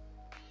see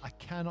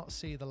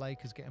the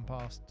Lakers getting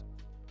past.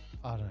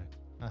 I don't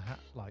know,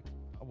 like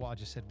what I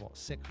just said.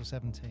 6 or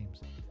 7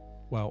 teams.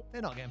 Well,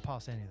 they're not getting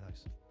past any of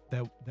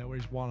those. There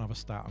is one other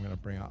stat I'm going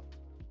to bring up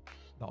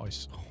that I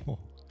saw,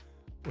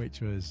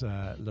 which was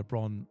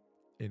LeBron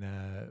in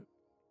a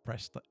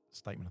press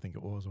statement, I think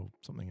it was, or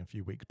something a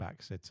few weeks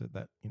back, said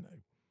that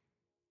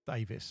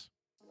Davis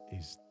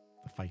is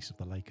the face of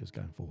the Lakers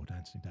going forward.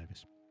 Anthony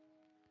Davis.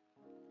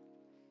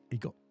 He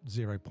got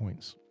 0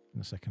 points in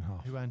the second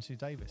half. Who, Anthony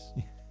Davis?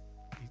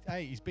 Yeah.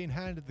 He's been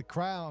handed the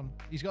crown.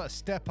 He's got to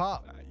step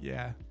up.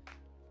 Yeah.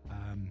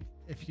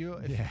 If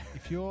you're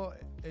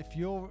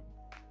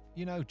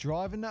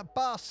driving that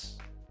bus,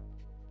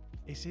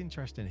 it's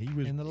interesting. He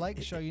was in the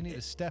Lake Show. You need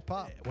to step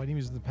up. When he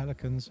was in the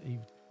Pelicans, he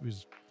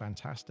was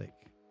fantastic.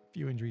 A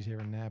few injuries here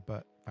and there,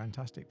 but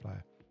fantastic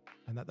player.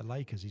 And at the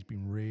Lakers, he's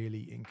been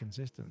really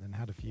inconsistent and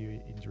had a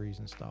few injuries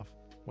and stuff.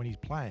 When he's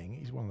playing,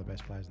 he's one of the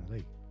best players in the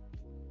league.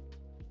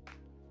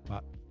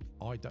 But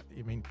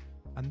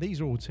and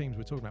these are all teams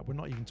we're talking about. We're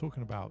not even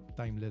talking about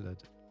Dame Lillard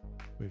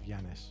with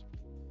Giannis.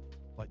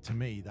 Like, to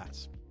me,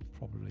 that's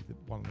probably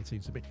one of the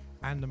teams to be.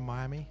 And in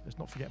Miami, let's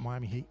not forget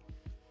Miami Heat.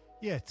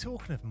 Yeah,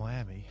 talking of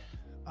Miami,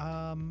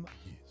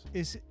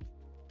 yes.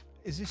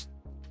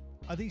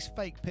 Are these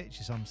fake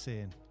pictures I'm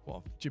seeing? What,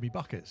 of Jimmy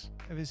Buckets?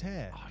 Of his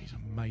hair? Oh, he's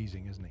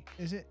amazing, isn't he?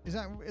 Is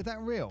that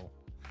real?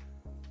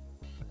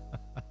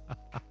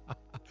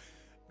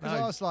 Because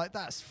I was like,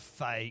 that's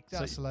fake.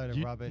 That's a load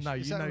of rubbish. No,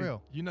 is that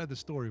real? You know the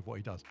story of what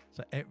he does.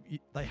 So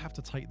they have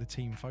to take the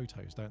team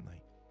photos, don't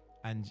they?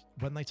 And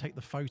when they take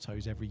the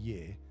photos every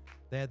year,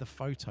 they're the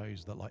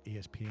photos that like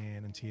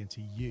ESPN and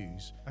TNT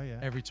use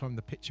every time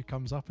the picture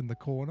comes up in the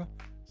corner.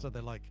 So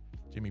they're like,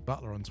 Jimmy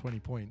Butler on 20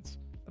 points,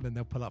 and then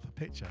they'll pull up a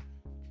picture.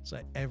 So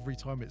every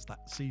time it's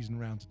that season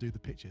round to do the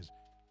pictures,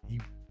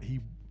 he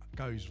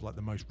goes with like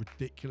the most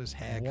ridiculous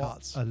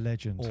haircuts. What a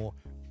legend. Or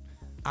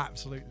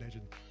absolute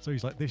legend. So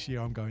he's like, this year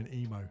I'm going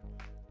emo.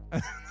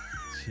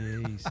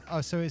 Jeez.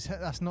 Oh, so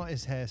that's not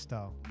his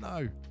hairstyle?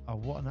 No. Oh,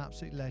 what an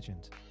absolute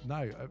legend.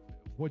 No.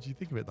 What do you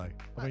think of it though?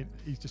 I mean,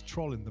 he's just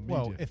trolling the media.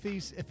 Well, if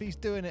he's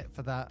doing it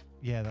for that,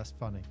 yeah, that's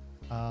funny.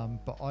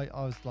 But I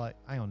was like,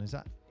 hang on, is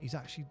that he's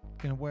actually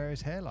going to wear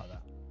his hair like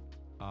that?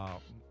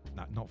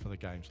 No, not for the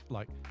games.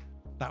 Like,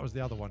 that was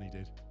the other one he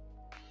did.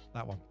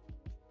 That one.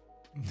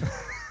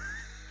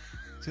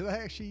 Do they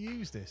actually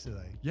use this? Do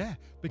they? Yeah,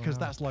 because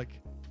that's like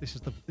this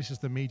is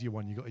the media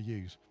one you got to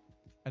use,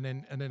 and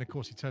then of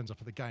course he turns up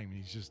at the game and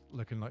he's just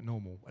looking like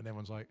normal, and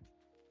everyone's like,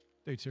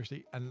 dude,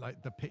 seriously? And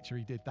like the picture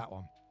he did that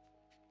one,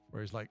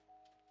 where he's like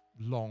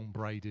long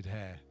braided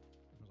hair.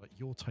 I was like,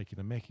 you're taking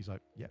the mick. He's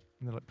like, yep.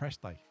 And they're like, press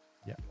day.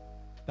 Yep.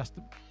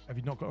 Have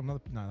you not got another?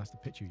 No, that's the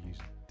picture you're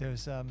using. There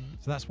was So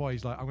that's why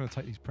he's like, I'm going to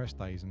take these press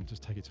days and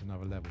just take it to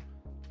another level.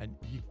 And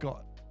you've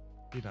got,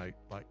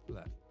 like,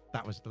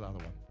 that was the other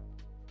one.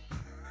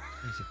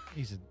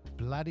 He's a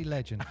bloody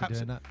legend for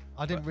doing that.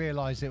 I didn't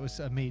realise it was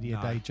a media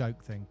No. day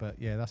joke thing, but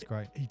yeah, that's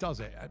great. He does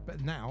it,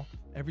 but now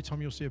every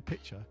time you'll see a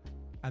picture,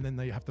 and then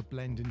they have to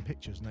blend in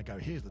pictures, and they go,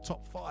 "Here's the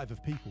top 5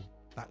 of people."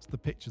 That's the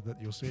picture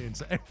that you're seeing.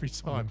 So every I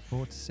time, look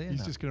forward to seeing he's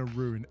that. just going to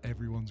ruin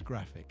everyone's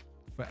graphic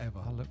forever.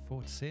 I look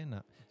forward to seeing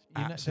that.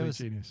 Absolute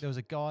genius. There was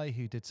a guy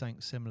who did something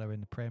similar in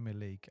the Premier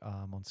League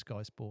on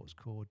Sky Sports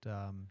called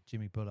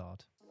Jimmy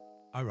Bullard.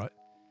 Oh, right.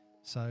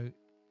 So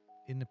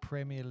in the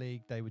Premier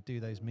League, they would do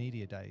those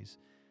media days,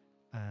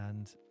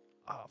 and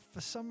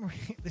for some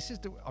reason, this is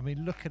the. I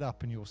mean, look it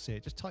up and you'll see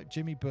it. Just type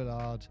Jimmy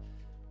Bullard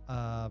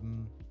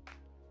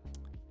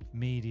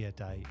media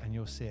day, and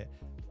you'll see it.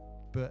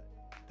 But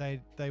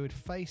they would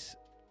face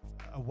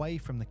away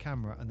from the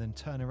camera and then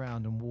turn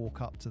around and walk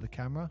up to the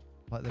camera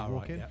like they're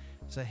walking. Right,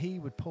 So he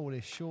would pull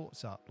his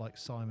shorts up like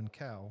Simon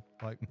Cowell,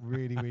 like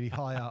really, really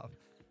high up.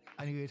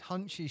 And he would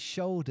hunch his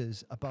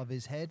shoulders above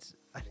his head.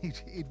 And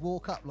he'd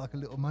walk up like a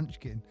little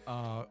munchkin.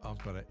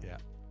 I've got it, yeah.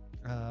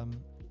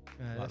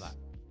 Like that.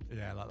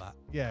 Yeah, like that.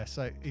 Yeah,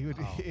 so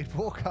he'd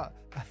walk up.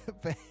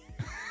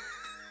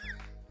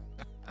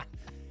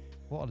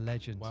 What a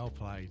legend. Well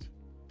played.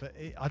 But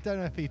I don't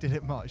know if he did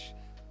it much.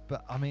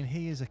 But I mean,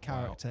 he is a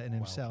character in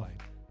himself. Well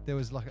There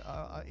was like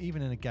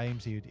even in the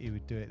games he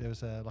would do it. There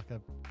was like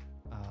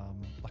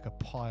a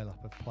pile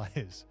up of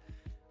players,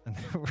 and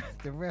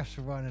the refs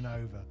were running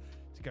over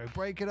to go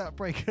break it up,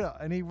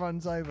 and he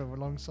runs over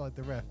alongside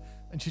the ref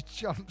and just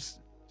jumps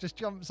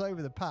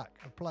over the pack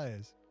of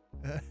players.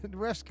 The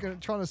ref's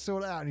trying to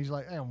sort it out, and he's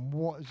like, "Hang on,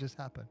 what has just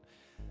happened?"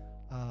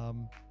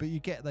 But you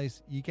get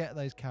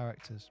those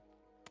characters.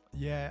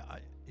 Yeah,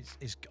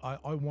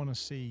 I want to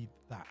see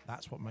that.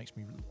 That's what makes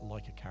me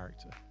like a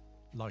character,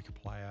 like a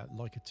player,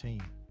 like a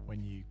team.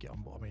 When you get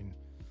on board, I mean,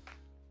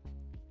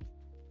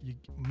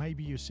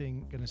 maybe you're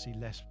going to see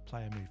less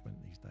player movement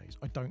these days.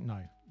 I don't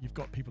know. You've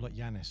got people like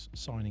Giannis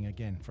signing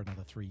again for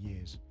another 3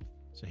 years,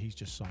 so he's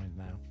just signed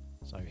now.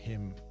 So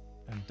him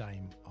and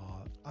Dame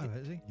are. Oh,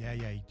 is he? Yeah.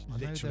 He I know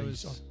literally. there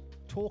was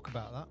talk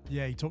about that.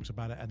 Yeah, he talks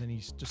about it, and then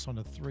he's just signed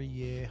a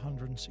 3-year,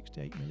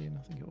 168 million.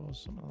 I think it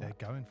was something like that.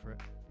 They're going for it.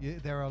 Yeah,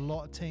 there are a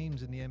lot of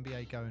teams in the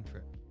NBA going for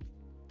it.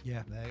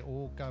 Yeah, They're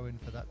all going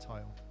for that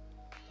title.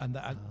 and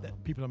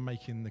people are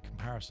making the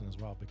comparison as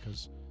well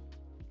because,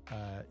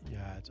 I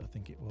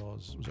think it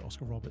was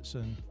Oscar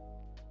Robertson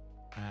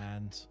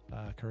and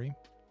Kareem.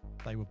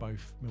 They were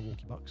both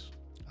Milwaukee Bucks.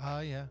 Oh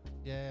yeah.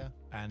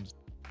 And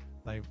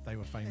they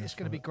were famous. It's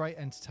going to be great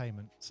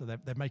entertainment. So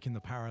they're making the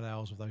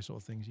parallels of those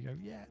sort of things. You go,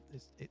 yeah,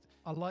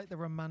 I like the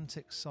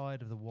romantic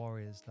side of the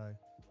Warriors, though.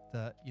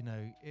 That,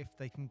 if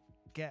they can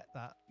get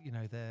that,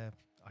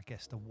 I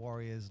guess the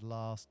Warriors'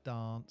 last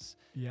dance.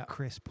 yeah.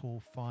 Chris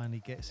Paul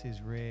finally gets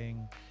his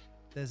ring.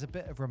 There's a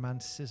bit of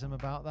romanticism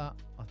about that,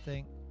 I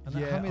think. And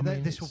Yeah,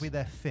 this will be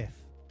their fifth.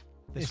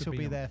 This will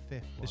be their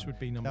fifth. This one. would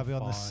be number They'll be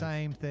 5. on the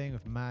same thing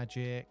with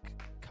Magic,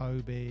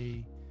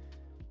 Kobe.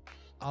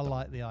 I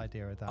like the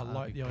idea of that. I That'd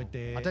like be the cool.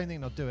 idea. I don't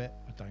think they'll do it.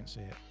 I don't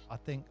see it. I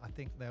think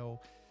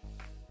they'll.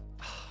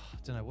 I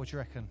don't know. What do you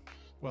reckon?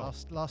 Well,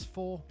 last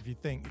 4, if you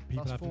think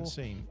people last haven't 4,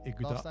 seen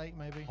last 8,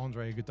 maybe.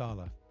 Andre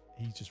Iguodala,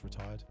 he's just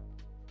retired.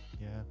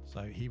 Yeah.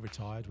 So he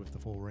retired with the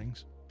 4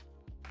 rings.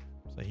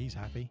 So he's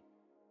happy.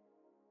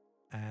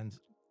 And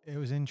It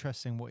was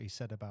interesting what he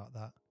said about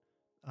that.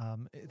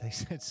 They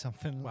said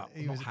something. well,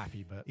 he not was.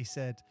 happy, but He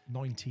said,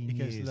 19 he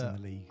goes, years "Look,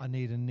 in the league. I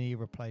need a knee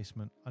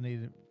replacement. I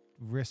need a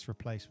wrist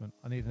replacement.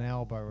 I need an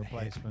elbow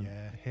replacement.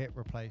 Hip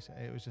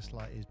replacement." It was just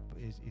like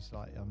he's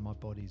like, my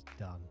body's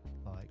done.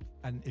 Like,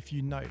 And if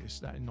you notice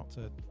that,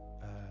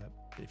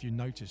 if you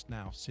notice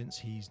now, since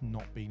he's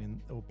not been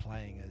in or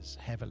playing as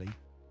heavily,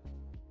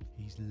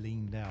 he's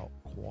leaned out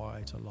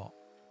quite a lot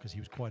because he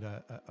was quite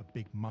a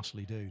big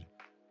muscly dude.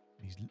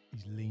 He's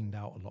leaned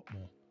out a lot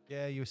more.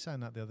 yeah, you were saying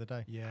that the other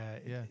day. Yeah,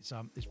 Yeah.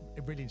 It's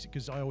really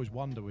because I always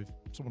wonder with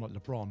someone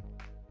like LeBron,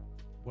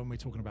 when we're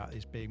talking about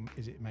this being,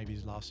 is it maybe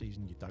his last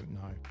season? You don't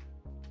know,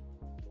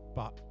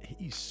 but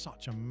he's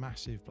such a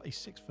massive. He's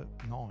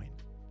 6'9",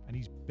 and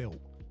he's built.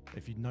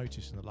 If you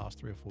notice in the last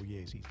 3 or 4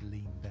 years, he's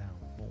leaned down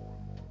more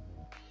and more and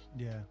more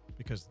Yeah.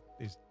 because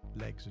his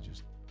legs are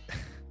just.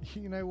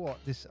 You know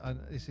what? This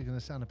is going to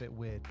sound a bit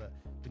weird, but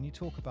when you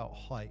talk about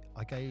height,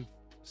 I gave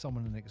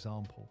someone an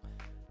example,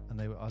 and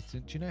they were. I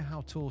said, "Do you know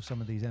how tall some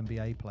of these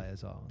NBA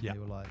players are?" And Yeah. They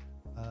were like,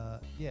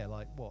 "Yeah,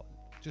 like what?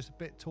 Just a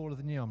bit taller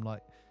than you." I'm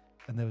like,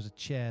 and there was a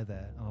chair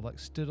there, and I like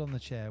stood on the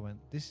chair, and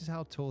went, "This is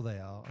how tall they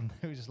are," and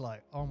they were just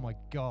like, "Oh my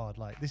god!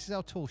 Like this is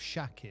how tall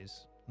Shaq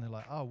is," and they're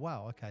like, "Oh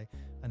wow, okay,"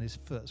 and his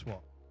foot's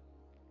what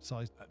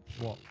size?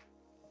 What?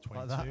 22,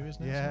 Like that?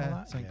 isn't it? Yeah, Something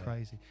like that? something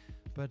crazy.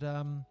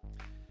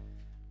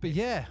 But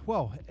yeah,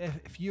 well,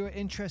 if you're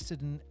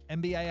interested in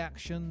NBA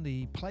action,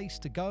 the place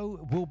to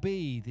go will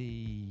be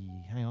the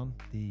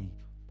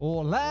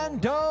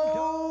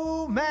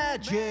Orlando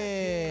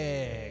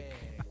Magic.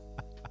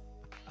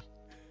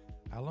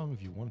 How long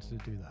have you wanted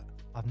to do that?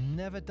 I've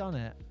never done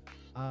it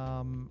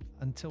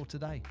until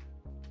today,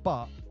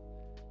 but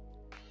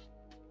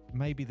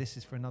maybe this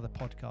is for another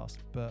podcast,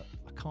 but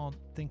I can't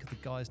think of the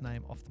guy's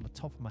name off the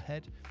top of my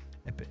head.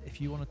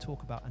 if you want to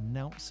talk about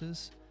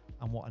announcers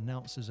and what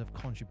announcers have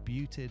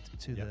contributed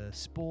to the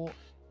sport,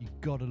 you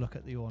got to look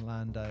at the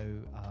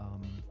Orlando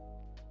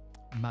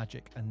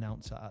Magic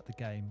announcer at the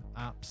game.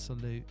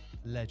 Absolute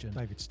legend.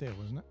 David Steele,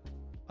 isn't it?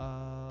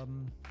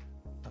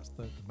 That's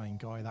the main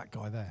guy. That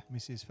guy there. Let me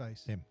see his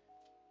face. Him.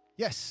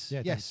 Yes.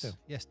 Yeah, David Steele.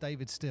 Yes,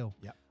 David Steele.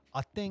 Yep.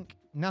 I think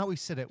now we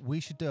said it, we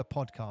should do a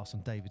podcast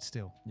on David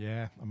Steele.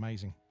 Yeah,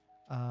 amazing.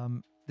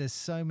 There's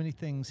so many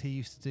things he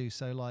used to do.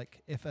 So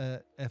like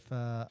and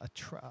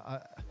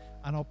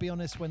I'll be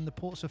honest, when the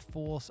Portsmouth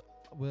Force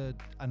were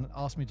and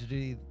asked me to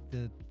do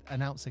the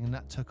announcing and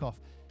that took off,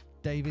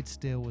 David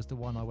Steele was the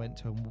one I went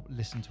to and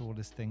listened to all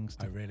his things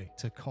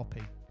to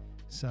copy.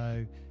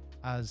 So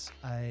as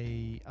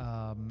a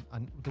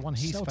and the one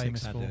he's Celtics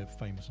famous had for, a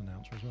famous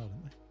announcer as well,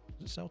 didn't they?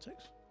 Was it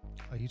Celtics?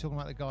 are you talking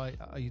about the guy?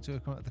 Are you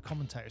talking about the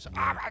commentators? Oh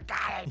my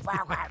God, it's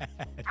program.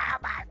 Oh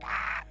my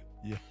God.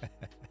 Yeah.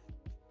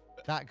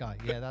 That guy,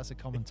 yeah, that's a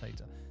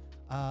commentator.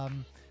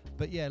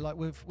 But yeah, like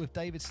with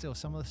David Steele,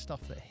 some of the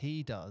stuff that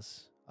he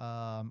does,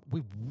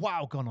 we've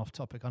gone off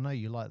topic. I know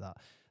you like that.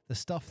 The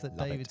stuff that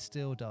David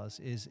Steele does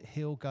is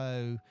he'll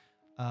go,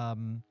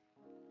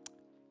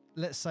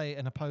 let's say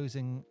an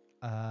opposing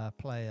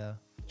player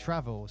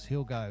travels,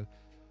 he'll go,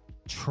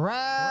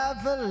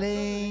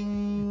 traveling.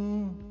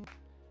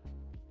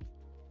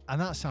 And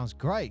that sounds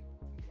great.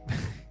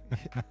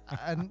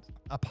 And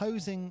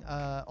opposing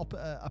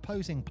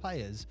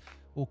players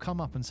will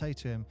come up and say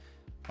to him,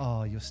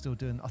 "Oh, you're still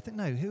doing." I think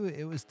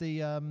it was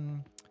the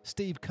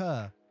Steve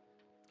Kerr.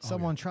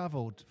 Someone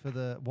travelled for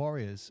the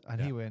Warriors, and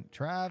he went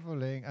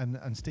travelling,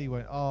 and Steve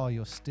went, "Oh,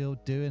 you're still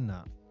doing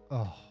that."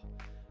 Oh,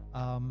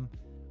 and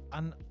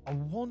I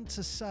want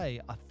to say,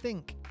 I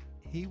think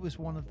he was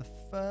one of the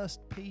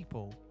first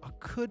people. I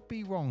could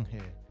be wrong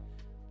here.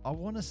 I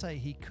want to say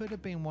he could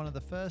have been one of the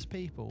first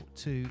people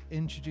to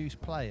introduce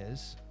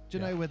players. Do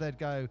you know where they'd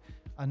go?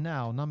 And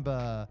now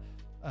number,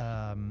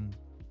 I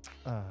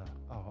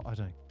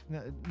don't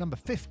know, number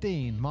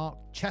 15, Mark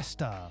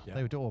Chester. Yeah.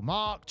 They would do all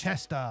Mark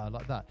Chester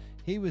like that.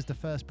 He was the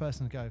first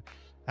person to go,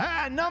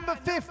 number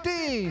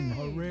 15.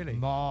 Oh, really?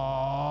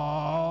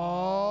 Mark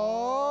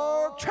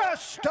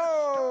Chester.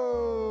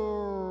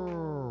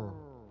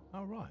 Oh,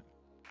 right.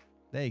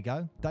 There you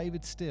go,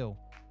 David Steele.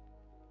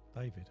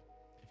 David,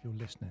 if you're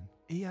listening.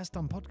 He has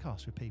done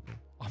podcasts with people.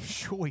 I'm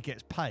sure he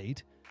gets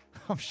paid.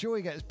 I'm sure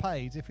he gets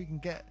paid. If we can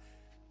get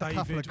a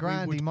couple of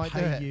grand, he might do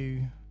it. Pay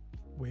you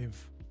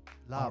with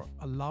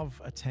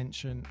love,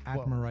 attention,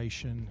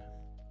 admiration.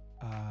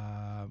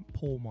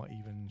 Paul might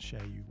even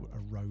share you a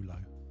Rolo.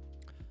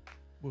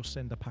 We'll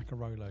send a pack of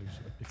Rolos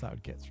if that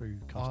would get through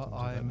customs.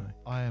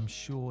 I am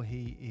sure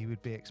he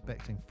would be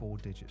expecting 4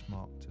 digits,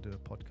 Mark, to do a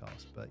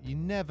podcast. But you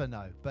never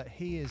know. But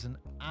he is an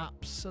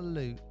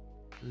absolute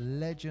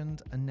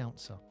legend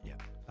announcer. Yeah,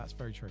 that's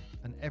very true.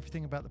 And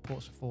everything about the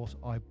Portsmouth Force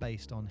I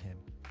based on him.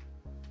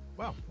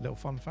 Well, little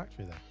fun fact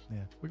for you there.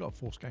 Yeah. We got a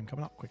Force game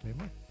coming up quickly,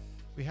 haven't we?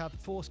 We have the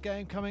Force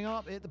game coming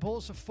up at the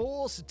Portsmouth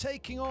Force,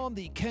 taking on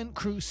the Kent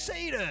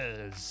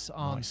Crusaders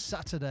on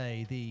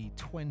Saturday, the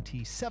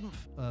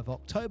 27th of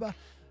October.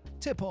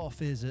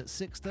 Tip-off is at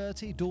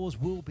 6:30. Doors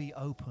will be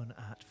open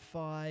at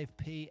 5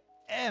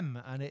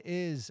 p.m. And it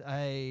is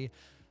a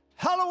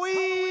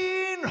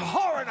Halloween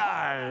Horror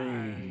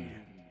Night.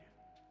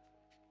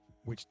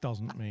 Which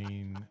doesn't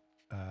mean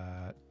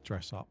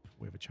dress up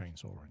with a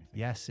chainsaw or anything.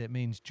 Yes, it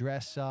means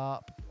dress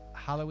up,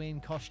 Halloween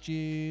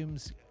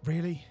costumes.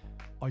 Really?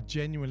 I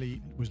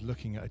genuinely was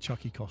looking at a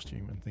Chucky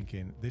costume and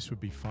thinking this would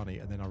be funny,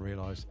 and then I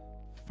realised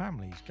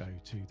families go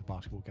to the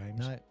basketball games.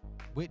 No,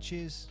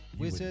 witches,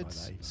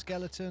 wizards,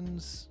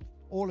 skeletons,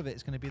 all of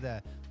it's going to be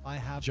there. I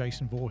have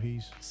Jason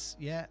Voorhees.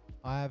 Yeah,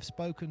 I have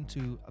spoken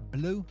to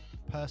Blue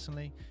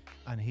personally,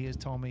 and he has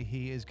told me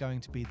he is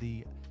going to be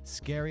the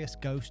scariest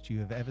ghost you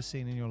have ever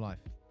seen in your life.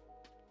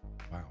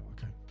 Wow,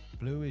 okay.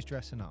 Blue is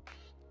dressing up.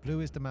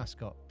 Blue is the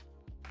mascot.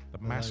 The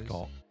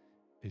mascot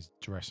is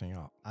dressing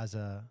up as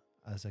a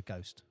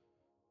ghost.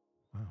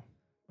 Wow,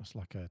 that's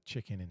like a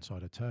chicken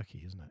inside a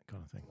turkey, isn't it?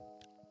 Kind of thing.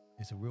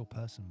 It's a real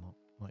person, Mark.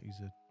 Like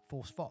he's a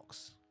Force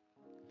Fox.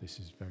 This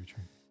is very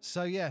true.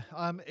 So yeah,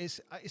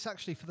 it's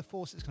actually for the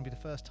Force. It's going to be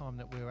the first time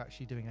that we're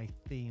actually doing a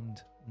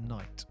themed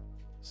night.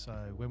 So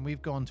when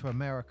we've gone to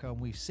America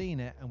and we've seen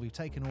it and we've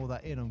taken all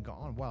that in and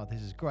gone, oh wow,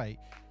 this is great.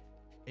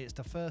 It's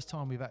the first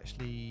time we've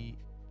actually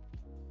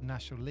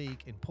National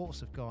League in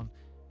Portsmouth gone,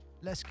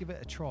 let's give it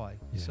a try.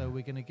 Yeah. So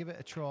we're going to give it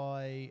a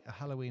try, a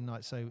Halloween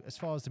night. So as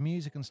far as the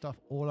music and stuff,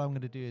 all I'm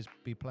going to do is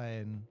be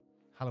playing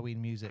Halloween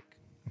music,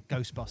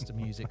 Ghostbuster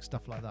music,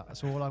 stuff like that.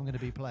 That's all I'm going to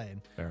be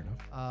playing. Fair enough.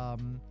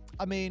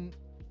 I mean,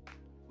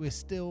 we're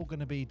still going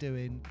to be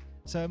doing,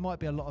 so it might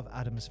be a lot of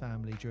Addams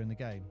Family during the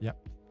game. Yep.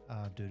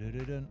 A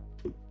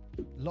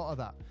lot of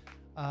that.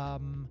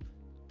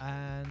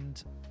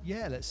 And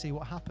yeah, let's see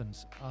what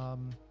happens. The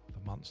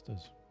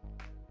Munsters.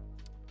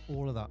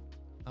 All of that.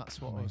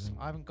 That's what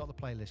I haven't got the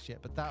playlist yet,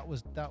 but that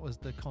was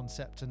the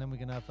concept. And then we're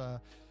going to have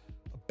a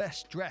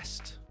best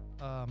dressed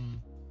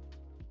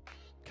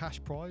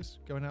cash prize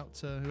going out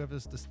to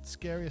whoever's the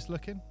scariest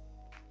looking.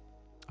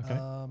 Okay.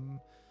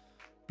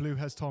 Blue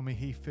has told me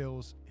he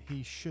feels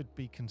he should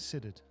be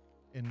considered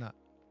in that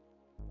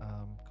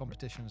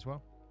competition as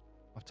well.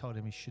 I've told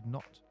him he should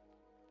not.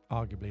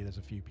 Arguably, there's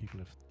a few people,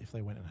 if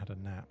they went and had a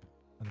nap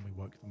and then we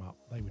woke them up,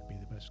 they would be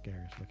the most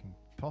scariest looking.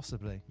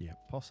 Possibly. Yeah.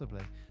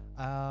 Possibly.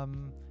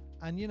 And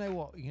you know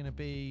what? You're going to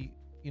be,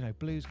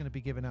 Blue's going to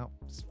be giving out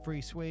free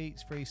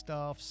sweets, free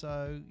stuff.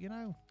 So,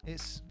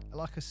 it's,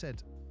 like I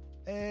said,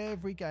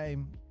 every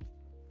game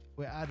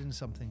we're adding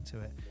something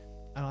to it.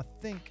 And I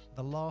think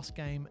the last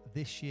game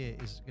this year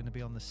is going to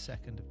be on the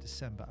 2nd of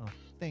December. And I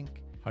think...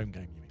 Home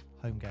game, you mean?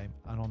 Home game.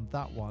 And on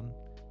that one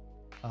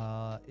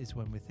is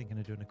when we're thinking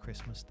of doing a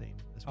Christmas theme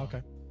as well.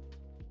 Okay.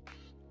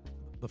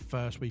 The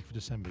first week of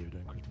December you're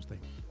doing Christmas theme?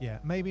 Yeah,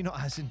 maybe not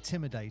as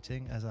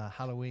intimidating as a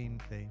Halloween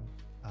theme.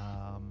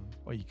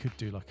 Well, you could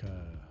do like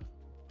a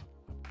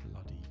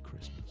bloody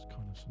Christmas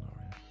kind of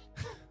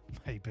scenario.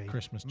 Maybe.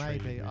 Christmas tree.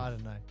 Maybe, with, I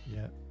don't know.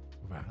 Yeah,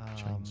 without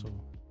a chainsaw.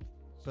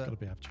 It's got to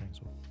be a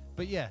chainsaw.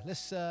 But yeah,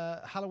 let's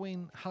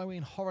Halloween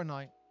Horror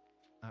Night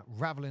at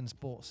Ravelin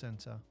Sports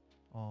Centre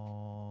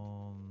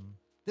on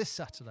this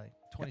Saturday,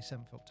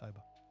 27th October.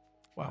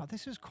 Wow,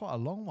 this was quite a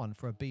long one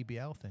for a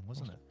BBL thing,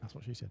 wasn't it? That's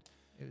what she said.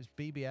 It was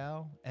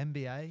BBL,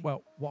 NBA.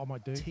 Well, what I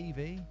might do...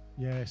 TV.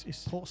 Yes,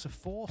 it's... Ports of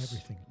Force.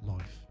 Everything.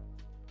 Life.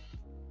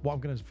 What I'm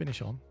going to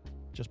finish on,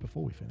 just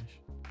before we finish,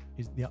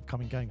 is the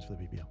upcoming games for the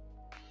BBL.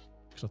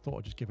 Because I thought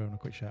I'd just give everyone a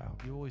quick shout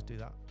out. You always do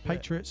that.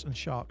 Patriots and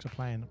Sharks are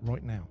playing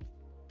right now.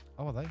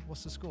 Oh, are they?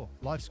 What's the score?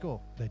 Live score?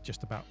 They're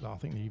just about... I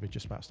think they're either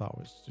just about to start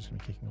or it's just going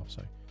to be kicking off,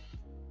 so...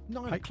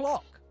 9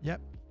 o'clock?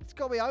 Yep. It's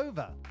got to be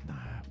over. Nah,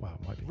 well,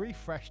 it might be.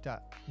 Refresh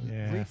that.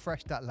 Yeah.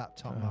 Refresh that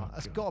laptop, Mark.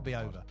 That's got to be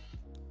over.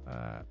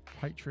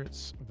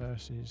 Patriots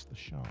versus the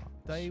Sharks.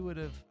 They would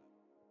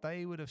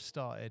have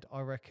started,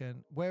 I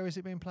reckon. Where is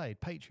it being played?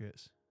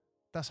 Patriots.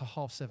 That's a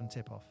 7:30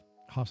 tip off.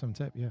 7:30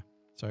 tip, yeah.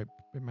 So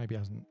it maybe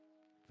hasn't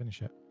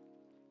finished yet.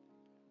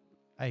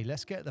 Hey,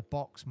 let's get the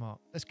box, Mark.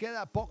 Let's get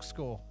that box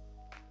score.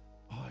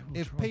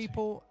 If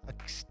people are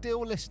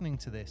still listening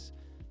to this,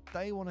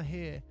 they want to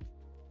hear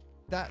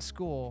that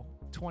score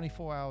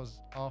 24 hours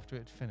after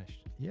it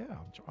finished. Yeah,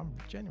 I'm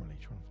genuinely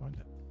trying to find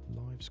it.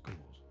 Live scores.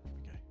 Here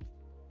we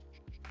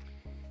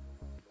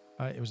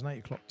go. It was an 8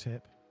 o'clock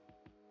tip.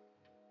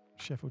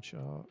 Sheffield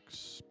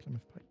Sharks,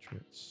 Plymouth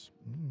Patriots.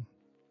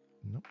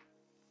 Nope.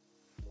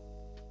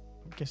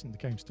 I'm guessing the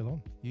game's still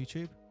on.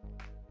 YouTube?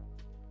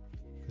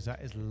 Because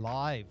that is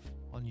live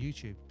on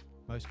YouTube.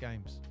 Most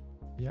games.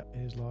 Yep,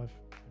 it is live.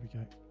 Here we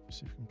go. Let's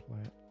see if we can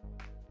play it.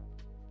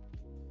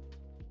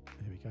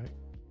 Here we go.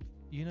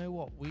 You know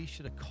what? We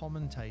should have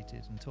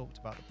commentated and talked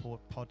about the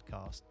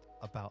podcast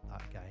about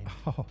that game.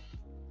 Oh,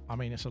 I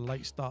mean, it's a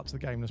late start to the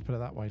game. Let's put it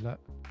that way. Look,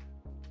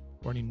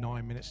 we're only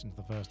 9 minutes into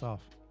the first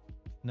half.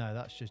 No,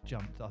 that's just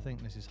jumped. I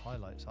think this is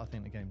highlights. I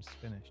think the game's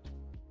finished.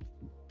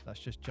 That's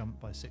just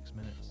jumped by 6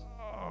 minutes.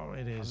 Oh,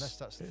 it is. Unless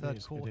that's the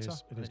third quarter.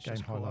 It is game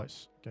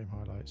highlights. Game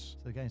highlights.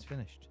 So the game's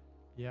finished.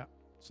 Yeah.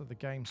 So the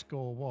game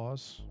score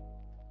was...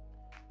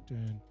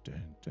 Dun,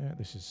 dun, dun.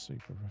 This is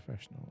super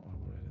professional. I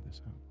will edit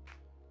this out.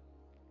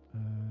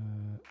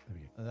 There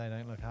we go. They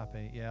don't look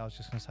happy. Yeah, I was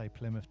just going to say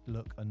Plymouth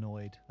look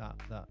annoyed. That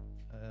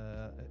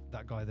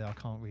guy there, I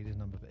can't read his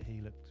number, but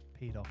he looked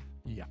peed off.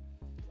 Yeah.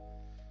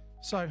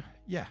 So,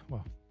 yeah,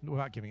 well,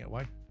 without giving it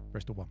away,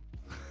 Bristol won.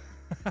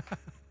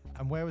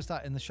 And where was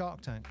that? In the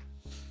Shark Tank?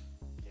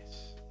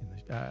 Yes.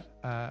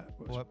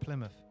 Or at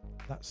Plymouth?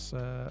 That's,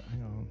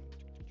 hang on.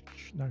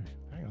 No,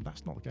 hang on,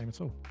 that's not the game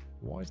at all.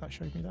 Why has that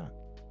showed me that?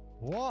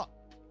 What?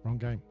 Wrong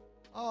game.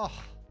 Oh.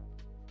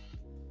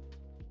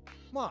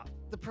 Mark,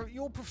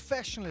 your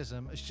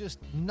professionalism has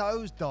just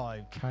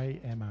nosedived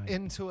KMA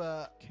into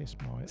a Kiss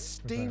My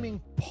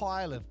steaming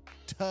pile of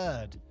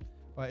turd.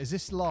 Right, is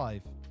this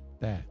live?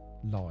 There,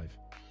 live.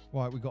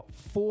 Right, we've got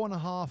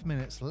 4.5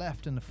 minutes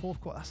left in the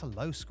fourth quarter. That's a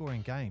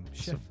low-scoring game.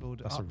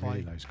 Sheffield that's a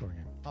really low-scoring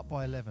game. Up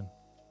by 11.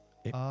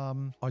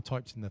 I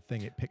typed in the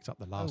thing. It picked up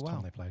the last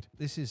time they played.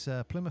 This is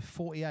Plymouth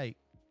 48,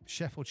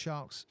 Sheffield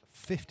Sharks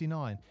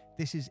 59.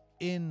 This is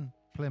in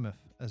Plymouth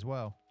as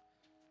well.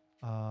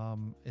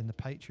 In the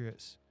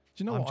Patriots.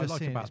 Do you know what I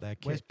like about their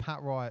kit? Where's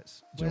Pat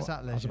Wright's? Where's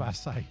that legend? I was about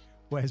to say,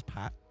 where's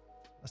Pat?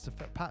 That's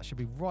Pat should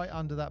be right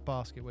under that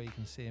basket where you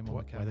can see him on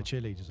the camera. Where the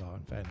cheerleaders are,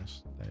 in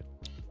fairness.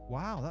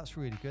 Wow, that's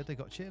really good. They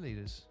got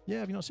cheerleaders. Yeah,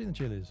 have you not seen the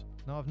cheerleaders?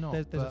 No, I've not.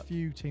 There's a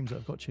few teams that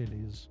have got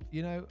cheerleaders.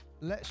 You know,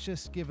 let's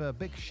just give a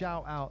big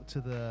shout out to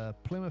the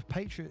Plymouth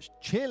Patriots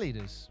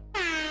cheerleaders.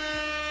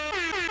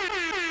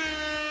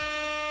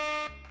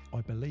 I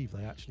believe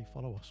they actually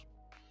follow us.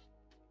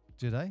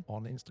 Do they?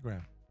 On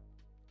Instagram.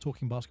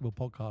 Talking Basketball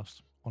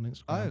Podcast on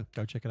Instagram. Oh.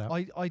 Go check it out.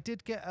 I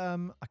did get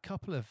a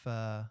couple of...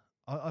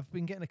 I've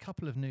been getting a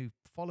couple of new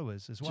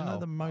followers as well. Do you know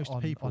the most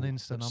people on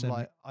Insta? And I'm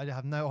like, I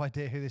have no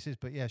idea who this is,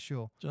 but yeah,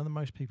 sure. Do you know the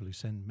most people who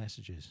send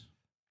messages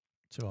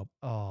to our...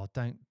 Oh,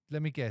 don't.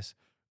 Let me guess.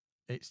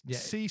 It's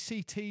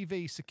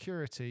CCTV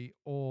security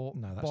or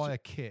buy a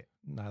kit?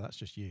 No, that's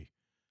just you.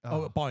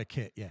 Oh, buy a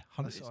kit, yeah.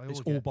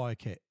 It's all buy a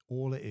kit.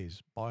 All it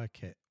is, buy a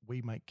kit.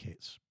 We make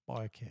kits.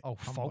 Buy a kit. Oh,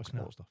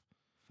 Faulkner. Stuff.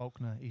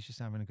 Faulkner, he's just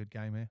having a good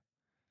game here.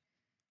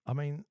 I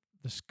mean,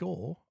 the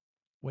score,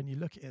 when you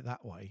look at it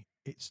that way,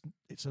 it's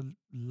a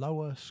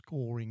lower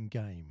scoring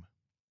game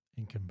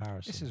in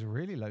comparison. This is a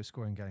really low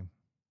scoring game.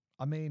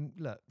 I mean,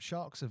 look,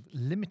 Sharks have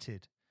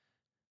limited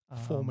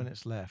 4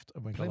 minutes left,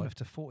 and we got Plymouth like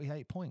to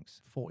 48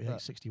 points.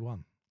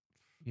 48-61.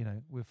 You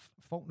know, with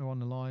Faulkner on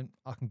the line,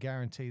 I can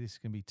guarantee this is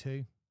going to be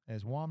 2.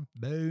 There's 1.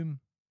 Boom.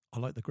 I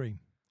like the green.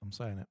 I'm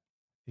saying it.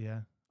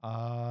 Yeah.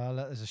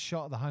 Look, there's a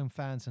shot of the home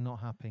fans are not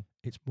happy.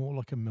 It's more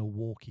like a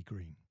Milwaukee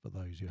green for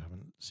those who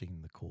haven't seen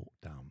the court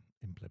down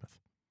in Plymouth.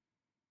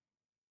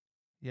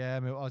 Yeah, I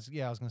mean, I was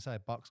going to say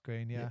Bucks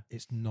green. Yeah.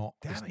 It's not.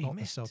 Damn it's it, not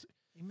the Celtic.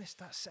 he missed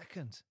that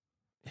second.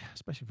 Yeah,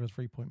 especially for a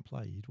 3-point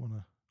play, you'd want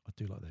to. I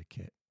do like their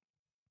kit.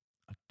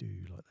 I do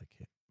like their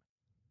kit.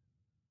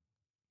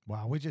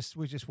 Wow, we're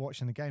just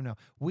watching the game now.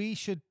 We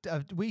should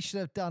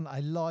have done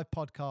a live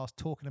podcast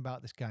talking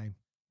about this game.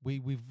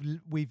 We've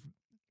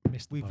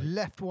Missed the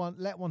boat.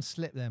 let one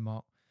slip there,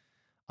 Mark.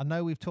 I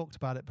know we've talked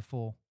about it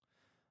before.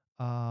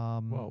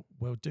 Well,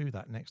 we'll do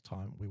that next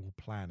time. We will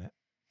plan it.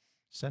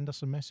 Send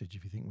us a message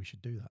if you think we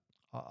should do that.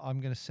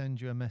 I'm going to send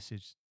you a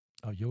message.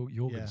 Oh, you're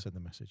going to send the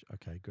message.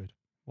 Okay, good.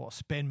 What a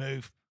spin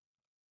move!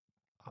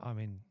 I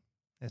mean,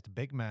 there's the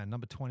big man,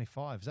 number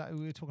 25. Is that who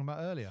we were talking about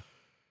earlier?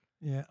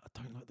 Yeah,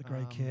 I don't like the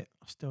grey kit.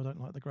 I still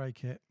don't like the grey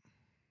kit.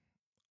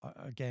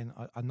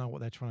 I know what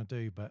they're trying to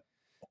do, but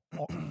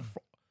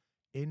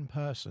in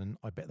person,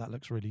 I bet that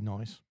looks really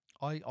nice.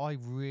 I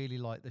really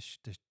like this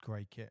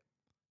grey kit.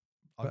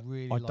 I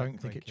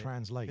don't think it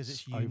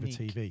translates over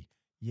unique. TV.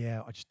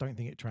 Yeah, I just don't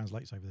think it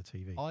translates over the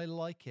TV. I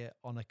like it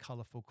on a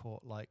colourful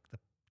court like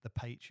the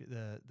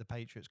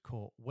Patriots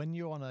court. When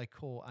you're on a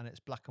court and it's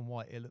black and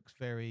white, it looks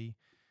very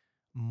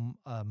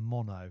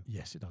mono.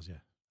 Yes, it does.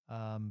 Yeah.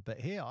 But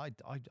here, I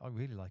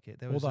really like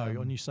it. Although,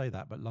 when you say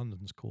that, but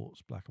London's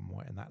court's black and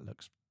white, and that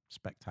looks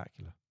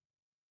spectacular.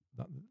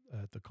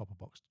 The copper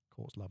box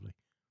court's lovely.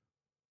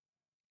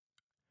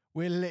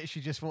 We're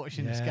literally just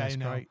watching this game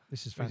now. Great.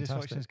 This is fantastic.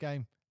 We're just watching this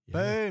game.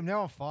 Yeah. Boom! They're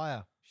on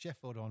fire.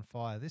 Sheffield are on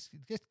fire. This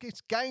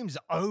game's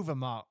over,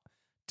 Mark.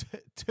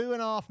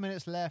 2.5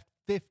 minutes left.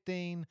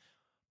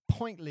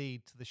 15-point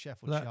lead to the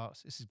Sheffield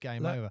Sharks. This is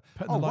game over.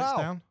 Putting the lights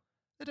down.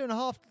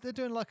 They're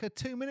doing like a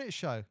 2-minute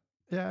show.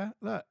 Yeah,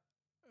 look.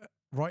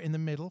 Right in the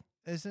middle.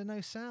 Is there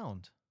no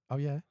sound? Oh,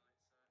 yeah.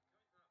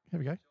 Here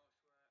we go.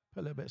 Put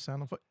a little bit of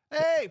sound on foot.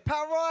 Hey,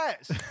 Pat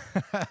Riots!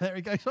 There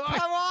he goes.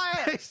 Pat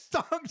Riots! He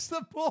stonks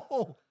the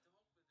ball.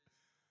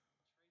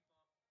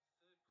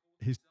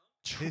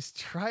 His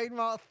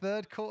trademark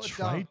third quarter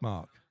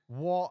trademark. Dunk.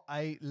 What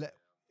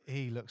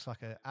he looks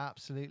like an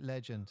absolute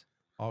legend.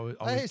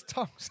 His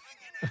tongue's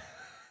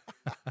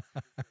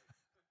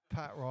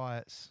Pat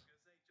Riots.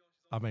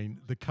 I mean,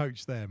 the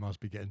coach there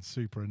must be getting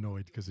super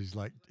annoyed because he's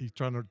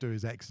trying to do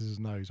his X's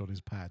and O's on his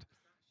pad,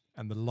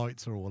 and the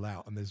lights are all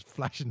out and there's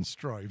flashing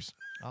strobes.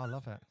 I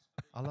love it.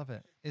 I love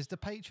it. Is the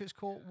Patriots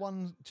court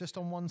just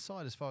on one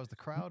side as far as the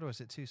crowd, or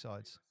is it two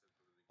sides?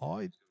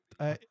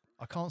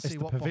 I can't see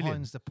what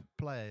behinds the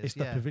players. It's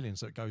the pavilion,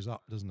 so it goes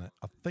up, doesn't it?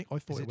 I thought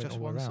it went just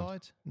all one around.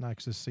 side? No,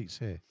 because there's seats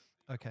here.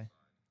 Okay.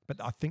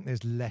 But I think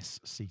there's less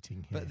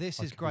seating here. But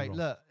this is great.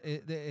 Look,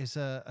 there is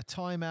a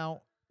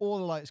timeout. All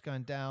the lights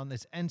going down.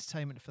 There's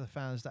entertainment for the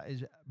fans. That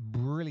is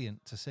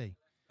brilliant to see.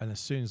 And as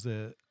soon as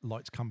the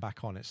lights come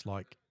back on, it's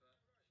like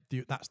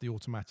that's the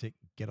automatic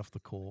get off the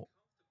court.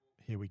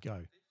 Here we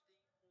go.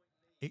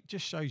 It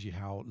just shows you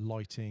how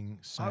lighting,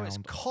 sound. Oh, it's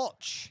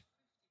Koch.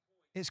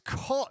 It's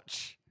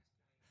Koch.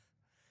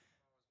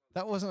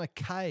 That wasn't a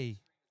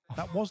K.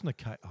 That wasn't a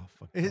K. Oh,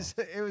 for God.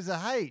 It was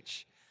a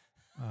H.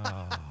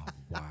 Oh,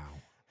 wow.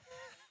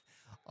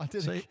 I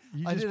did.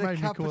 You just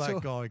made me call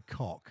that guy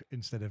Cock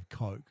instead of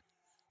Coke.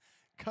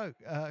 Koch.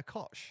 Yeah.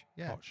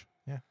 Koch.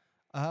 Yeah.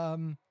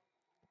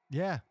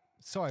 Yeah.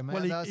 Sorry, man.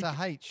 Well, that was a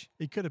H.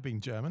 He could have been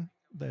German.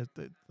 They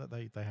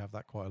have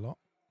that quite a lot.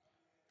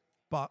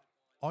 But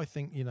I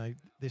think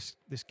this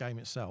game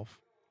itself.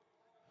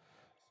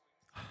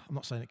 I'm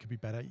not saying it could be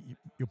better.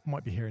 You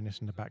might be hearing this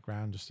in the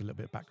background, just a little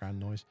bit of background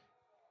noise.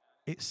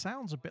 It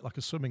sounds a bit like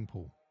a swimming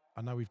pool.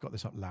 I know we've got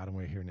this up loud and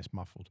we're hearing this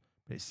muffled,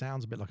 but it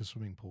sounds a bit like a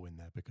swimming pool in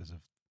there because of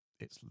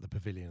it's the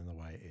pavilion and the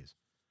way it is.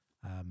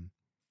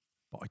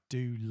 But I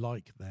do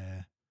like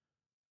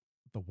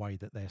the way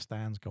that their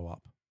stands go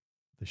up,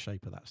 the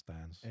shape of that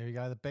stands. Here we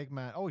go, the big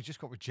man. Oh, he just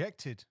got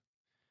rejected.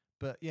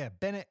 But yeah,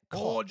 Bennett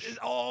Koch.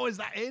 Is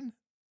that in?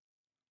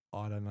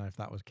 I don't know if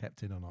that was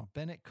kept in or not.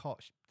 Bennett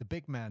Koch, the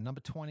big man,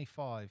 number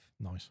 25.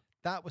 Nice.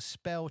 That was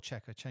spell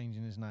checker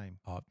changing his name.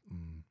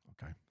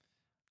 Okay.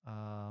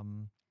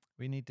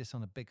 We need this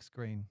on a big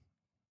screen.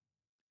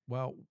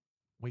 Well,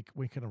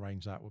 we can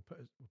arrange that. We'll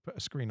put a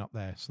screen up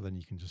there so then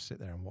you can just sit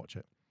there and watch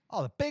it.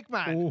 Oh, the big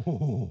man.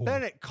 Ooh.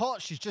 Bennett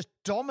Koch is just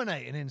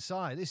dominating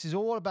inside. This is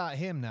all about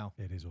him now.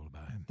 It is all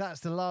about him.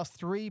 That's the last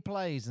 3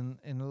 plays in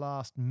the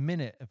last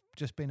minute have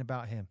just been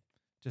about him.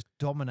 Just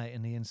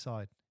dominating the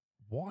inside.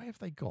 Why have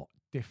they got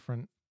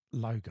different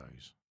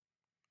logos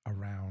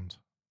around?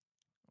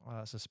 Well,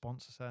 that's a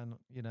sponsor saying,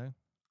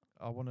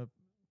 I want to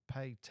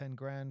pay 10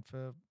 grand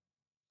for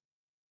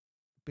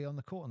be on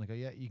the court. And they go,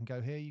 yeah, you can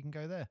go here, you can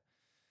go there.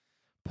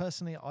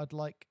 personally, I'd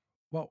like.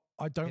 Well,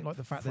 I don't It like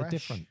the fact they're fresh.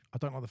 different. I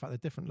don't like the fact they're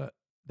different. Look,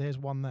 there's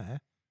one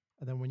there,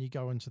 and then when you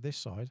go into this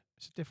side,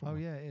 it's a different Oh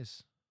one. yeah, it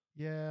is.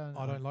 Yeah,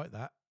 I don't like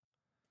that.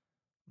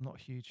 I'm not a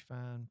huge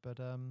fan, but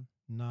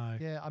No.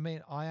 yeah. I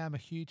mean, I am a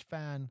huge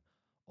fan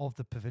of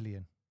the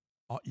pavilion.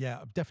 Yeah,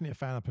 I'm definitely a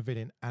fan of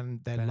Pavilion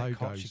and their Bennett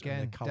Koch logos again,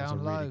 and their colours are down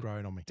really low.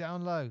 growing on me.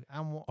 Down low,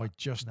 and what? I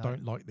just No.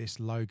 don't like this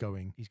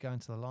logoing He's going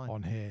to the line.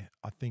 on here.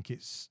 I think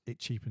it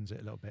cheapens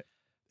it a little bit.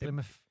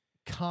 Plymouth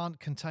can't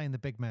contain the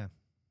big man.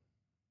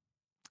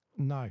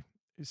 No,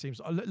 it seems.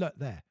 Look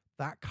there.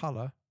 That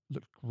colour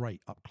looked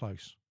great up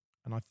close,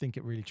 and I think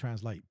it really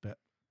translates. But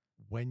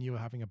when you're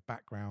having a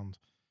background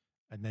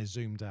and they're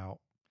zoomed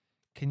out,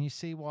 Can you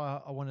see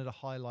why I wanted to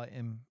highlight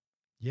him?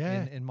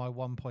 yeah, In my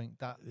 1 point,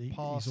 that He's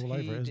pass all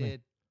over he it, isn't he?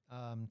 did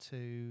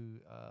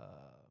to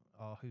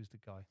who's the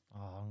guy? Oh,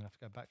 I'm gonna have to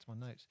go back to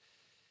my notes.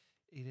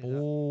 He did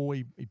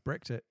he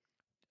bricked it.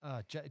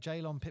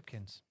 Jalon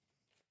Pipkins.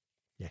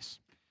 Yes,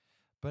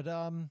 But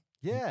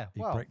yeah, he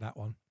well, bricked that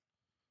one.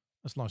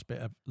 That's a nice bit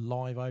of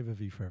live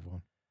overview for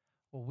everyone.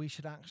 well, we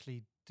should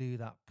actually do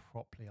that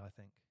properly. I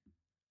think.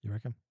 You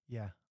reckon?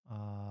 Yeah,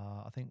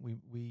 I think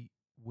we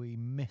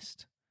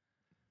missed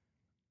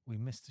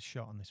the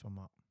shot on this one,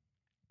 Mark.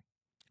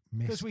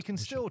 Because we can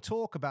still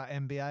talk about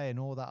NBA and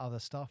all that other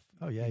stuff.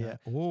 Oh yeah, you yeah.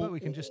 know, but we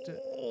can just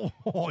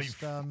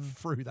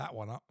threw that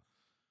one up.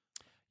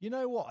 You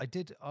know what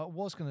I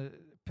was going to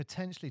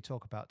potentially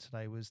talk about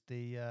today was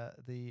the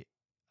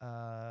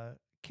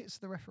kits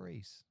of the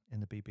referees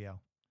in the BBL.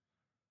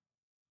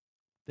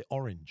 The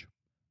orange.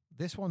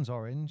 This one's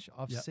orange.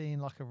 I've Yep. seen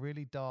like a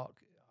really dark,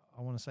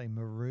 I want to say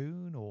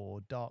maroon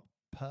or dark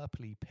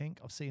purpley pink.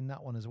 I've seen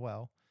that one as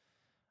well.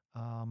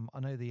 I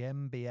know the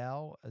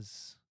MBL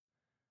has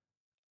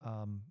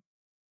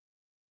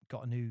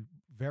got a new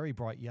very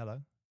bright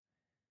yellow.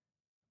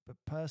 But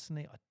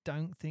personally, I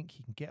don't think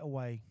he can get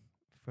away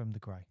from the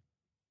grey.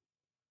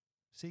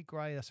 See,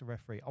 grey, that's a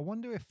referee. I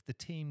wonder if the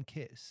team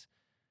kits.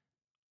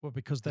 Well,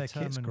 because their kit's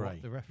determine what grey.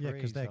 the Yeah,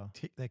 because referees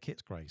are. their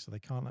kit's grey, so they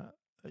can't.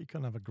 You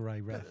can't have a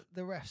grey ref. But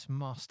the refs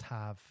must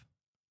have.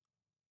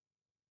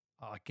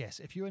 I guess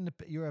if you're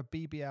you're a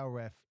BBL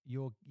ref,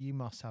 you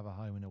must have a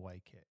home and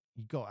away kit.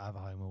 You got to have a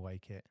home and away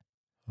kit.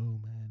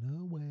 Home and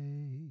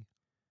away.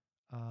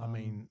 I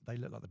mean, they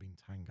look like they've been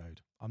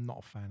tangoed. I'm not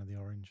a fan of the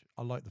orange.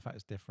 I like the fact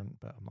it's different,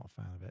 but I'm not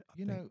a fan of it. I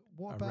you think know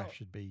what a about ref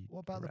should be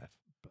what about a the ref.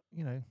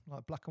 you know,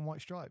 like black and white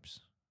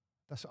stripes?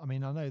 That's. I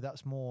mean, I know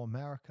that's more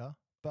America,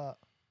 but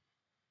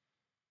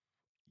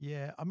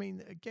Yeah, I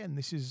mean, again,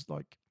 this is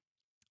like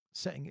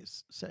setting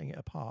it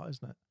apart,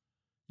 isn't it?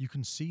 You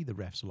can see the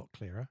refs a lot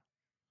clearer,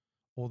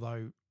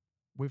 although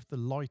with the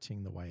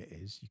lighting the way it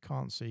is, you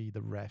can't see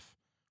the ref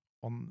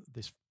on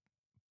this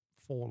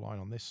 4 line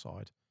on this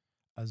side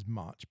as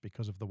much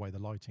because of the way the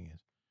lighting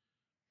is.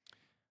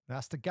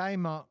 that's the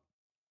game, Mark.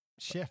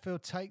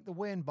 Sheffield take the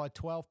win by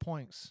 12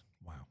 points.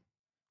 Wow,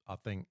 I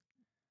think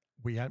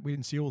we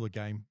didn't see all the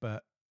game,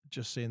 but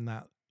just seeing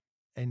that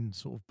end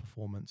sort of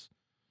performance,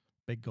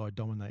 big guy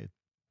dominated.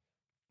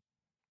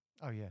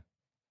 Oh yeah,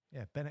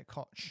 yeah. Bennett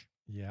Koch,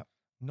 Yeah,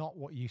 not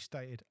what you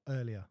stated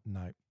earlier.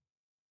 no,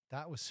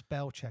 That was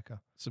spell checker.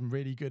 some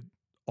really good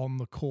on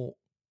the court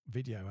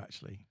video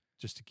actually,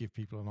 just to give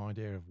people an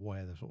idea of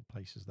where the sort of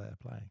places they're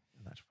playing.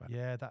 In actual fact.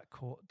 Yeah, that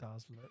court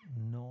does look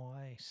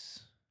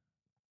nice.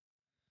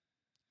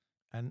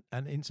 And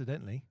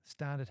incidentally,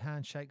 Standard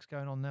handshakes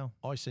going on now.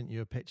 I sent you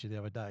a picture the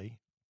other day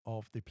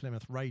of the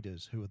Plymouth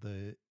Raiders, who are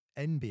the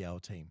NBL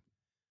team,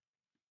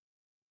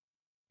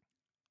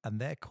 and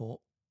their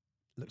court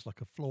looks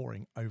like a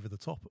flooring over the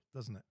top,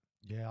 doesn't it?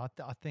 Yeah,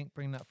 I think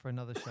bring that for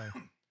another show.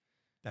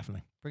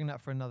 Definitely. Bring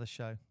that for another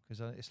show because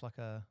it's like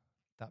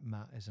that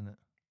mat, isn't it?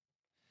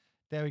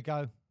 There we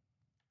go.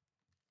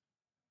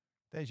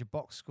 There's your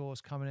box scores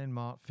coming in,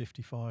 Mark.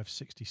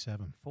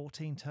 55-67.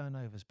 14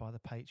 turnovers by the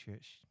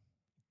Patriots.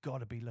 Got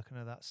to be looking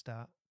at that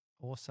stat.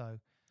 Also,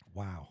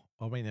 Wow.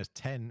 I mean, there's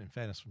 10 in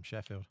fairness from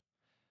Sheffield.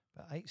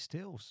 but 8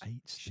 steals.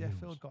 8 steals.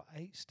 Sheffield got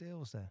 8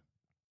 steals there.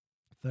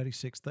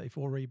 36,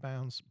 34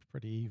 rebounds.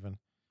 Pretty even.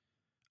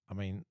 I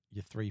mean,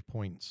 your 3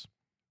 points.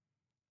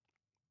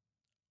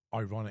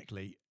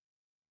 Ironically,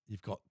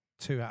 you've got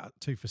 2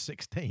 for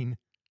 16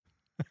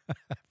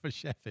 for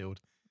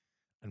Sheffield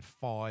and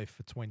 5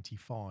 for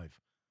 25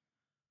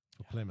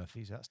 for Plymouth.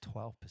 Geez, that's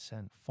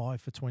 12%.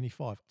 5 for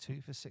 25.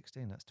 2 for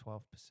 16, that's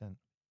 12%.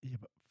 Yeah,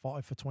 but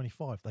 5 for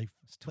 25.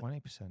 That's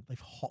 20%. They've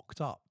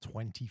hocked up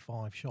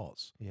 25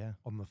 shots Yeah.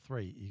 on the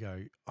 3. You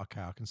go,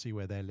 okay, I can see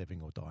where they're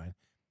living or dying.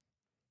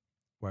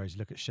 Whereas you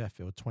look at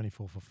Sheffield,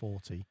 24 for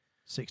 40,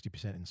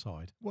 60%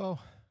 inside.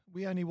 Well,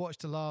 we only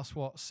watched the last,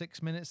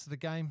 6 minutes of the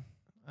game.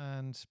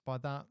 And by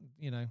that,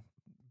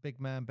 big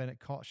man Bennett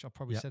Koch, I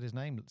probably said his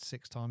name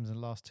 6 times in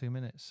the last 2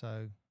 minutes.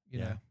 So, you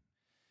know.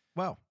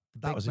 Well,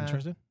 that big was man-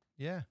 interesting.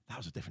 Yeah. That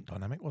was a different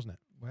dynamic, wasn't it?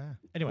 Yeah.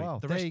 Anyway, Well,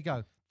 the there rest- you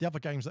go. The other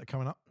games that are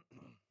coming up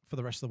for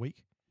the rest of the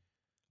week.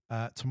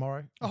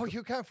 Tomorrow. Oh,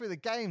 you're going through the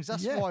games.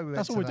 That's Yeah, why we went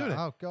that's to what we're that. doing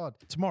it. Oh, God.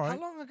 Tomorrow, How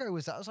long ago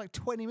was that? It was like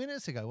 20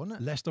 minutes ago, wasn't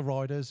it? Leicester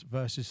Riders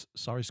versus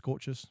Surrey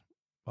Scorchers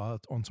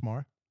on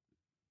tomorrow.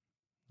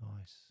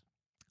 Nice.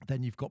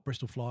 Then you've got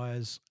Bristol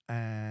Flyers,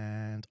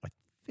 and I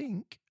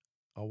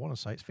want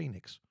to say it's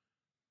Phoenix.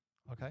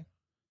 Okay.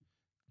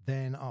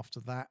 Then after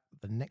that,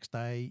 the next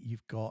day,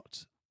 you've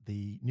got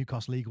the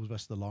Newcastle Eagles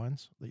versus the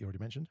Lions that you already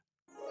mentioned.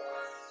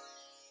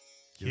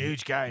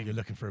 Huge game. You're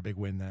looking for a big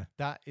win there.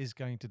 That is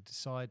going to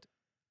decide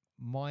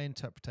my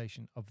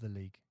interpretation of the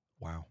league.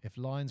 Wow. If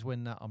Lions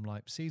win that, I'm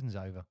like, season's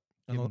over.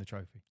 And Give them the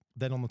trophy.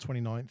 Then on the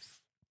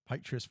 29th,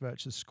 Patriots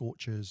versus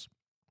Scorchers,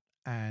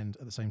 and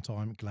at the same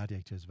time,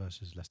 Gladiators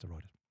versus Leicester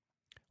Riders.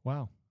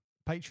 Wow.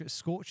 Patriots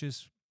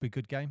Scorchers be a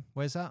good game.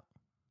 Where's that?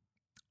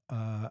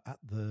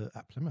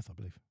 At Plymouth, I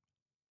believe.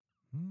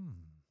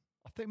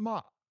 I think,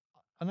 Mark,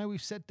 I know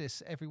we've said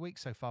this every week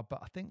so far, but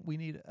I think we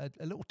need a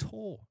little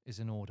tour is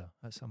in order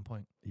at some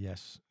point.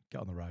 Yes,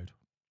 get on the road.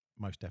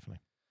 Most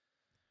definitely.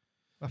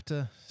 We'll have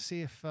to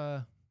see if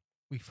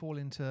we fall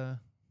into,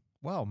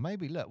 well,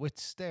 maybe, look, we're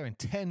staring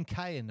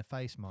 10K in the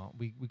face, Mark.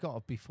 We got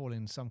to be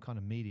falling in some kind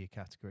of media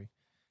category.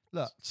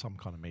 Look. Some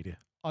kind of media.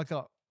 I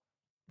got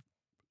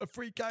a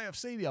free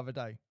KFC the other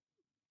day.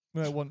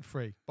 No, it wasn't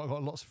free, but I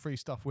got lots of free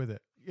stuff with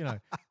it. You know,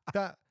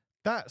 that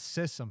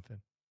says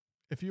something.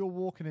 If you're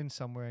walking in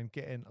somewhere and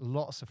getting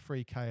lots of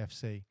free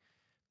KFC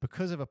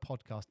because of a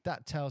podcast,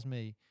 that tells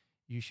me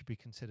you should be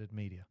considered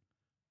media.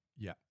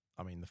 Yeah.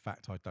 I mean, the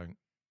fact I don't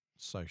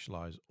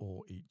socialise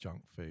or eat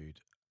junk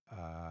food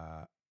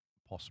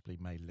possibly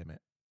may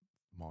limit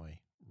my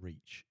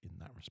reach in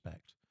that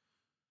respect.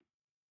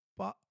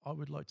 But I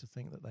would like to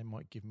think that they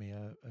might give me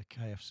a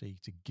KFC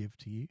to give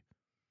to you.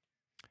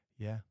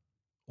 Yeah.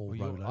 Or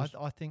Rolos.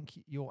 I think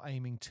you're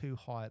aiming too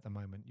high at the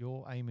moment.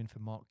 You're aiming for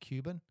Mark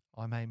Cuban.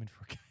 I'm aiming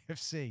for a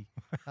KFC.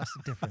 That's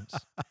the difference.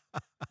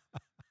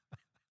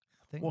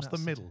 What's the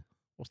middle?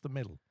 What's the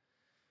middle?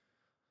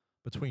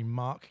 Between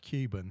Mark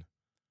Cuban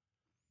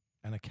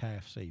and a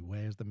KFC,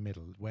 where's the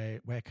middle? Where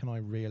can I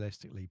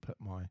realistically put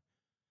my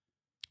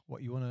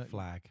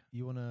flag?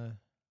 You want to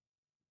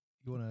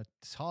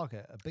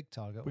target, a big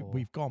target?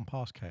 We've gone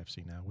past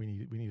KFC now. We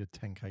need a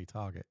 10K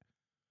target.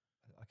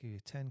 I'll give you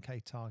a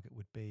 10K target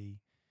would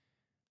be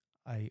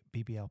a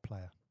BBL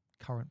player,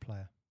 current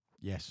player.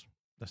 Yes,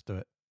 let's do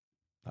it.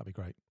 That'd be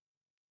great.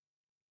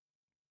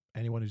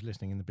 Anyone who's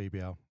listening in the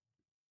BBL,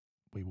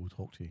 we will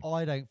talk to you.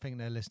 I don't think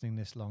they're listening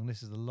this long.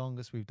 This is the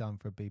longest we've done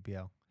for a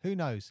BBL. Who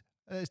knows?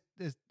 There's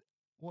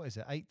what is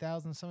it,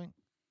 8,000 something?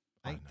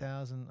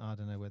 8,000? I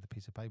don't know where the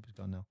piece of paper's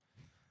gone now.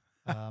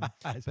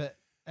 But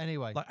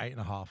anyway. Like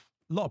 8.5. A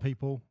lot of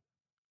people.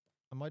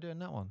 Am I doing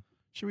that one?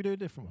 Should we do a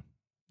different one?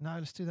 No,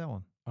 let's do that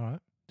one. All right.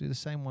 Do the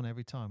same one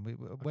every time.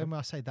 When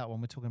I say that one,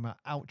 we're talking about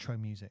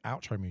outro music.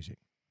 Outro music.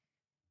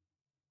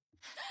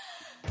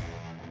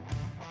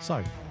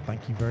 So,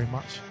 thank you very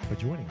much for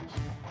joining us.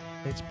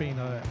 It's been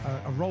a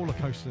roller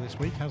coaster this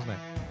week, hasn't it?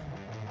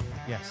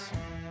 Yes.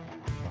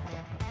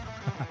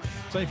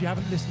 So if you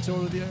haven't listened to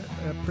all of the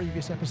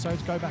previous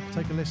episodes, go back and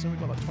take a listen. We've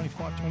got like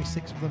 25,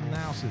 26 of them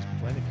now, so there's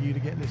plenty for you to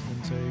get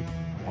listening to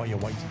while you're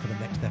waiting for the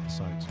next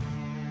episodes.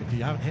 If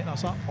you haven't hit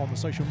us up on the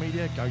social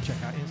media, go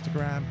check out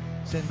Instagram.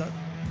 Send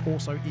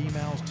also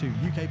emails to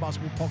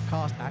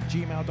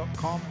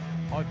ukbasketballpodcast@gmail.com.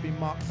 I've been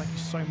Mark. Thank you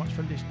so much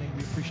for listening.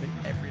 We appreciate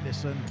every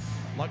listen.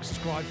 Like,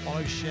 subscribe,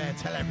 follow, share,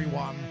 tell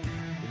everyone.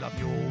 We love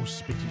you all.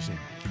 Speak to you soon.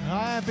 And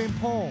I have been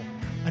Paul.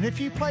 And if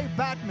you play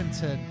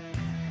badminton,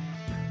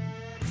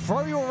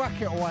 throw your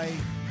racket away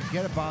and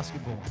get a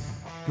basketball.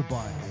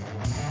 Goodbye.